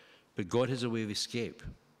 But God has a way of escape,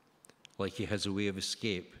 like he has a way of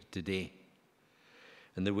escape today.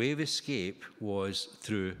 And the way of escape was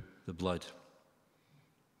through the blood.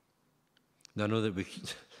 Now, I know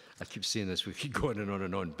that I keep saying this, we could go on and on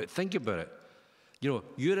and on, but think about it.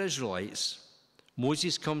 You're Israelites,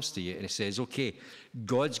 Moses comes to you and he says, okay,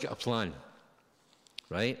 God's got a plan,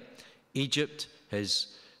 right? Egypt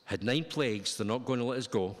has had 9 plagues. They're not going to let us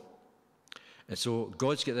go. And so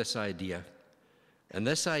God's got this idea. And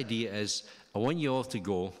this idea is, I want you all to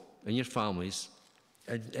go, and your families,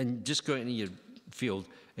 and just go out into your field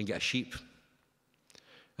and get a sheep.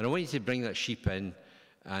 And I want you to bring that sheep in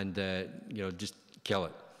and, just kill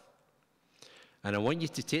it. And I want you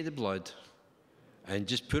to take the blood and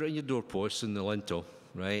just put it on your doorposts and the lintel,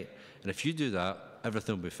 right? And if you do that,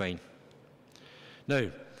 everything will be fine. Now,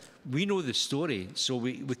 we know the story, so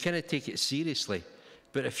we kind of take it seriously.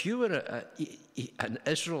 But if you were an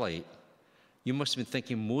Israelite, you must have been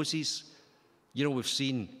thinking, Moses, we've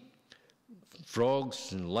seen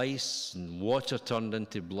frogs and lice and water turned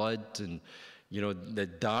into blood and, the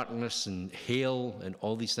darkness and hail and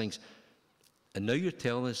all these things. And now you're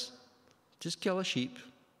telling us, just kill a sheep,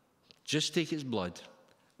 just take its blood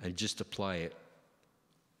and just apply it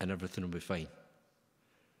and everything will be fine.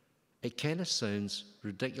 It kind of sounds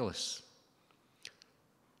ridiculous.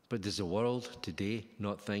 But does the world today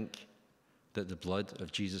not think that the blood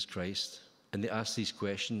of Jesus Christ, and they ask these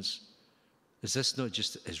questions, is this not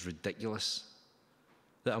just as ridiculous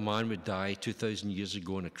that a man would die 2,000 years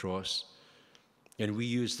ago on a cross? And we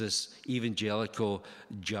use this evangelical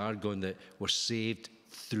jargon that we're saved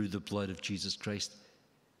through the blood of Jesus Christ.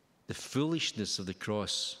 The foolishness of the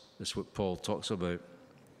cross is what Paul talks about.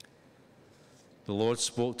 The Lord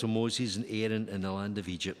spoke to Moses and Aaron in the land of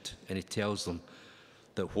Egypt, and he tells them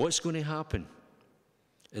that what's going to happen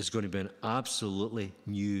is going to be an absolutely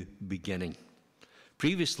new beginning.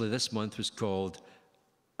 Previously, this month was called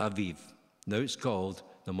Aviv. Now it's called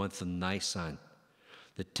the month of Nisan.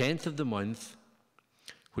 The 10th of the month,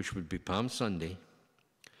 which would be Palm Sunday,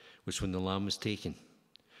 was when the lamb was taken.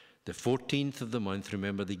 The 14th of the month,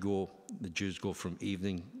 remember the Jews go from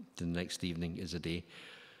evening to the next evening is a day,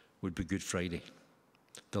 would be Good Friday.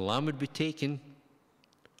 The lamb would be taken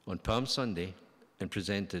on Palm Sunday and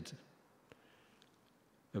presented.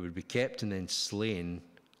 It would be kept and then slain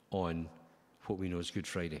on what we know as Good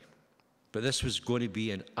Friday. But this was going to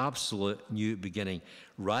be an absolute new beginning.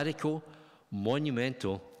 Radical,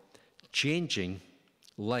 monumental, changing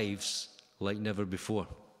lives like never before.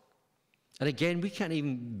 And again, we can't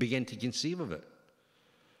even begin to conceive of it.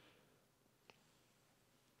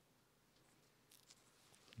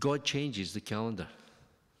 God changes the calendar.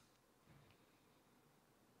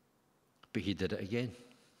 But he did it again.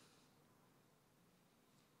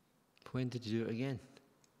 When did he do it again?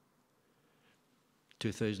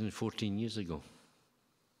 2014 years ago.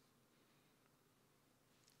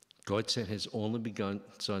 God sent his only begotten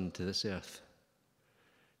Son to this earth.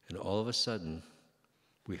 And all of a sudden,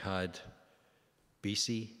 we had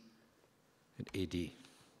BC and AD.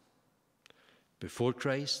 Before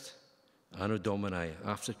Christ, Anno Domini,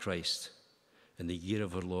 after Christ, in the year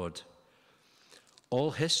of our Lord.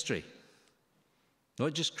 All history,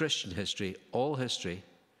 not just Christian history, all history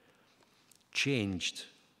changed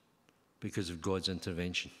because of God's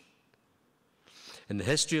intervention. In the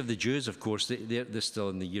history of the Jews, of course, they're still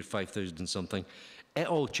in the year 5,000 and something. It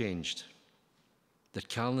all changed. The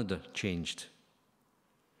calendar changed,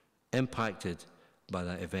 impacted by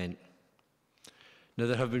that event. Now,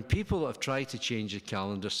 there have been people that have tried to change the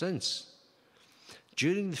calendar since.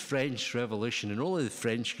 During the French Revolution, and only the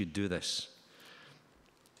French could do this,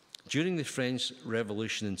 during the French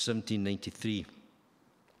Revolution in 1793,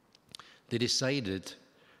 they decided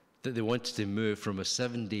that they wanted to move from a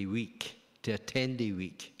 7-day week to a 10-day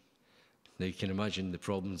week. Now, you can imagine the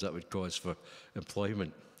problems that would cause for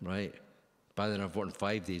employment, right? By then, I've worked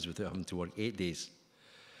 5 days without having to work 8 days.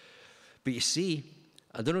 But you see,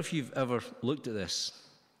 I don't know if you've ever looked at this.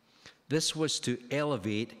 This was to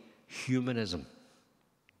elevate humanism.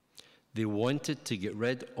 They wanted to get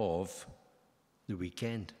rid of the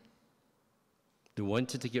weekend. They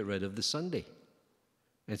wanted to get rid of the Sunday.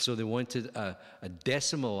 And so they wanted a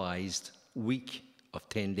decimalized week of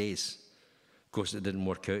 10 days. Of course, it didn't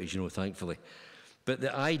work out, as you know, thankfully. But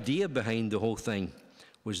the idea behind the whole thing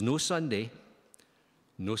was no Sunday,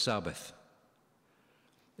 no Sabbath.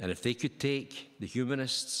 And if they could take, the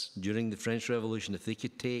humanists during the French Revolution, if they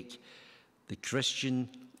could take the Christian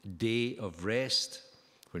day of rest,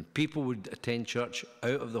 when people would attend church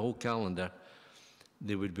out of the whole calendar,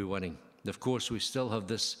 they would be winning. Of course, we still have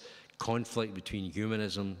this conflict between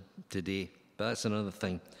humanism today, but that's another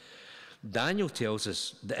thing. Daniel tells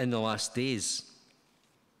us that in the last days,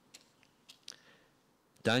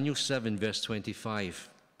 Daniel 7, verse 25,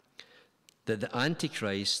 that the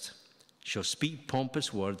Antichrist shall speak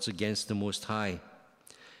pompous words against the Most High,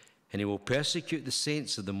 and he will persecute the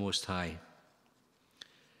saints of the Most High.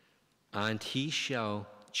 and he shall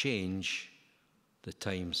change the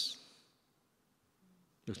times.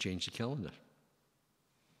 He'll change the calendar.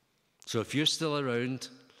 So if you're still around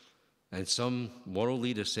and some world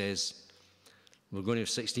leader says, we're going to have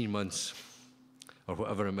 16 months, or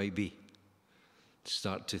whatever it might be,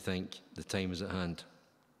 start to think the time is at hand.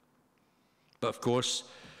 But of course,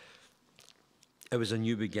 it was a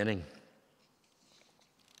new beginning.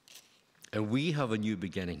 And we have a new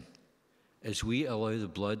beginning as we allow the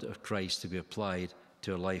blood of Christ to be applied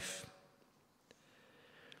to our life.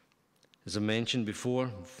 As I mentioned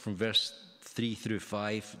before, from verse 3 through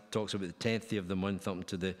 5, it talks about the 10th day of the month up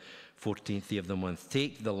to the 14th day of the month.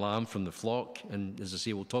 Take the lamb from the flock, and as I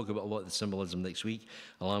say, we'll talk about a lot of the symbolism next week.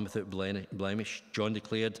 A lamb without blemish. John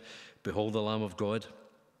declared, behold the Lamb of God,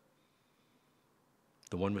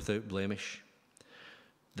 the one without blemish.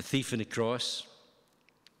 The thief on the cross,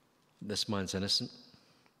 this man's innocent.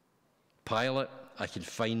 Pilate, I can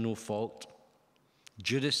find no fault.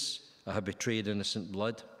 Judas, I have betrayed innocent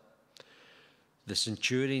blood. The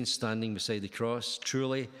centurion standing beside the cross,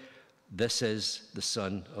 truly, this is the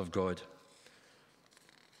Son of God,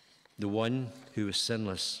 the one who was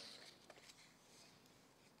sinless.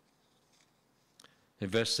 In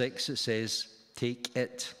verse 6 it says, take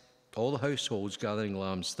it, all the households gathering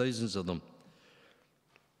lambs, thousands of them.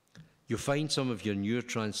 You'll find some of your newer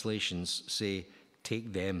translations say,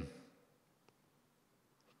 take them.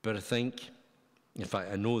 But I think, in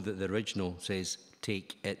fact, I know that the original says,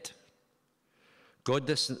 take it. God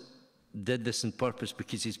did this on purpose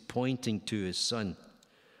because he's pointing to his Son.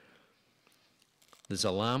 There's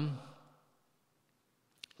a lamb.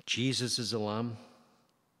 Jesus is a lamb.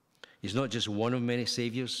 He's not just one of many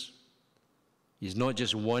saviors. He's not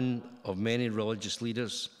just one of many religious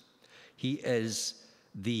leaders. He is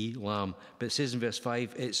the lamb. But it says in verse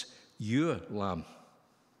 5, it's your lamb.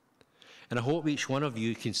 And I hope each one of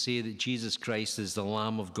you can say that Jesus Christ is the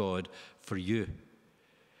Lamb of God for you.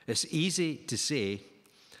 It's easy to say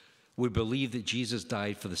we believe that Jesus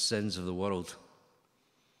died for the sins of the world.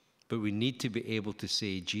 But we need to be able to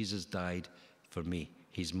say Jesus died for me.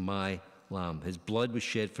 He's my lamb. His blood was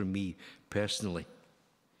shed for me personally.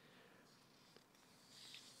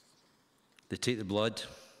 They take the blood,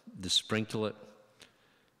 they sprinkle it,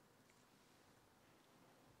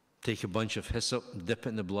 take a bunch of hyssop, dip it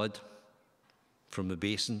in the blood from the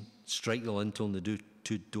basin, strike the lintel and the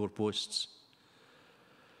two doorposts.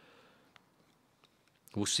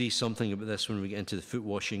 We'll see something about this when we get into the foot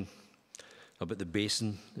washing, about the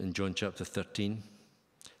basin in John chapter 13.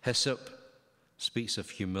 Hyssop speaks of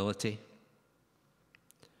humility.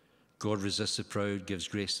 God resists the proud, gives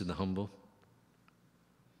grace to the humble.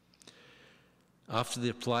 After they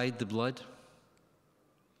applied the blood,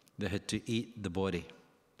 they had to eat the body.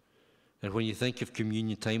 And when you think of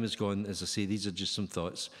communion, time is gone. As I say, these are just some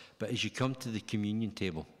thoughts. But as you come to the communion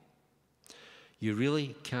table, you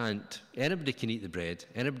really can't. Anybody can eat the bread.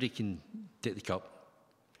 Anybody can take the cup.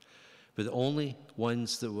 But the only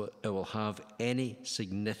ones that it will have any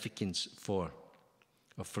significance for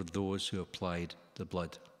are for those who applied the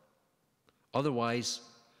blood. Otherwise,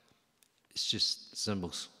 it's just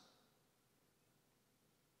symbols.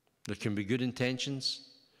 There can be good intentions,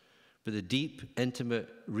 but the deep, intimate,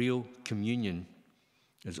 real communion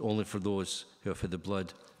is only for those who have had the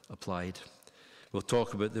blood applied. We'll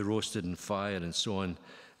talk about the roasted in fire and so on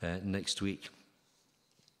next week.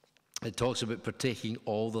 It talks about partaking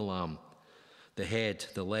all the lamb, the head,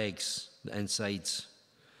 the legs, the insides.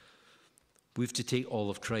 We have to take all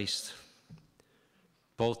of Christ.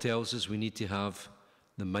 Paul tells us we need to have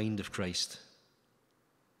the mind of Christ.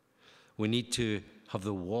 We need to have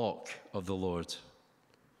the walk of the Lord.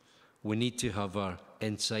 We need to have our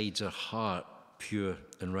insides, our heart, pure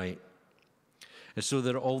and right. And so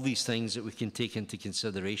there are all these things that we can take into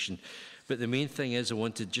consideration. But the main thing is, I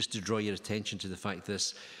wanted just to draw your attention to the fact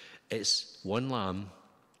this, it's one lamb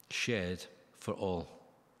shed for all,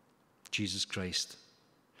 Jesus Christ.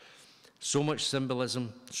 So much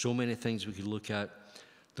symbolism, so many things we could look at.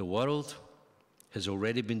 The world has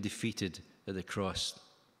already been defeated at the cross.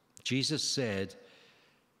 Jesus said,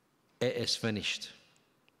 it is finished.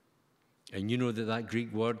 And you know that that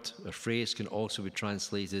Greek word or phrase can also be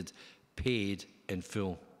translated paid in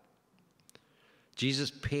full.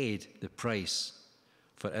 Jesus paid the price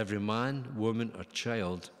for every man, woman, or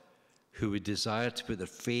child who would desire to put their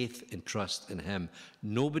faith and trust in him.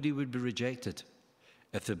 Nobody would be rejected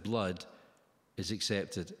if the blood is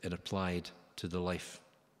accepted and applied to the life.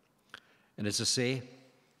 And as I say,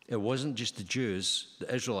 it wasn't just the Jews,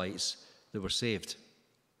 the Israelites, that were saved.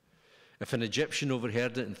 If an Egyptian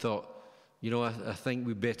overheard it and thought, you know, I think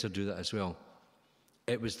we better do that as well,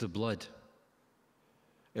 it was the blood.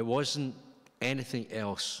 It wasn't anything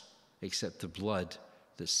else except the blood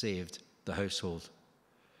that saved the household.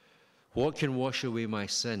 What can wash away my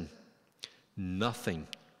sin? Nothing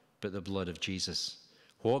but the blood of Jesus.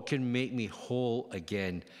 What can make me whole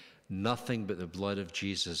again? Nothing but the blood of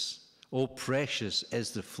Jesus. Oh, precious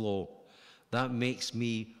is the flow that makes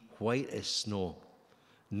me white as snow.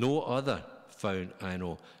 No other found I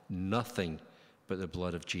know. Nothing but the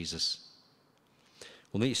blood of Jesus.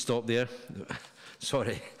 We'll need to stop there.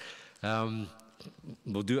 Sorry.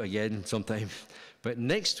 We'll do it again sometime. But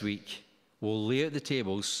next week, we'll lay out the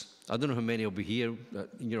tables. I don't know how many will be here.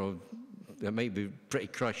 It might be pretty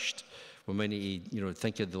crushed. We're many,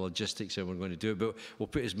 think of the logistics how we're going to do it. But we'll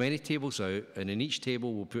put as many tables out, and in each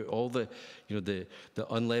table we'll put all the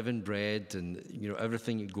unleavened bread and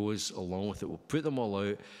everything that goes along with it. We'll put them all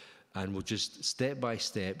out, and we'll just step by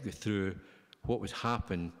step go through what would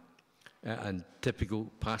happen. And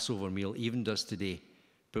typical Passover meal even does today.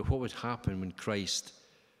 But what would happen when Christ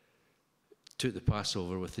took the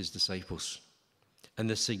Passover with his disciples? And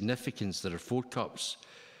the significance, there are 4 cups,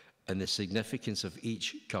 and the significance of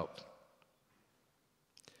each cup.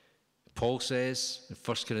 Paul says in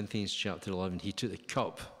 1 Corinthians chapter 11, he took the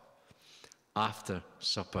cup after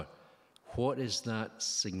supper. What is that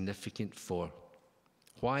significant for?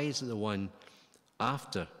 Why is it the one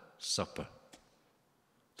after supper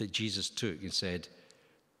that Jesus took and said,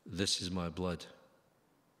 "This is my blood"?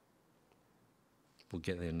 We'll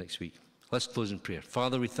get there next week. Let's close in prayer.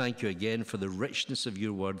 Father, we thank you again for the richness of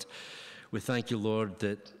your word. We thank you, Lord,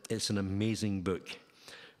 that it's an amazing book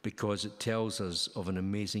because it tells us of an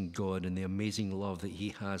amazing God and the amazing love that he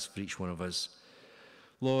has for each one of us.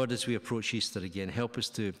 Lord, as we approach Easter again, help us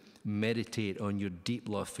to meditate on your deep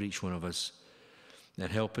love for each one of us, and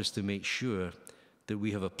help us to make sure that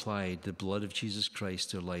we have applied the blood of Jesus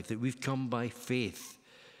Christ to our life, that we've come by faith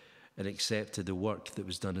and accepted the work that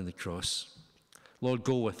was done on the cross. Lord,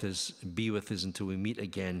 go with us and be with us until we meet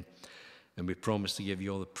again. And we promise to give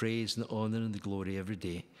you all the praise and the honor and the glory every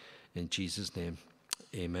day. In Jesus' name,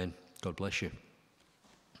 amen. God bless you.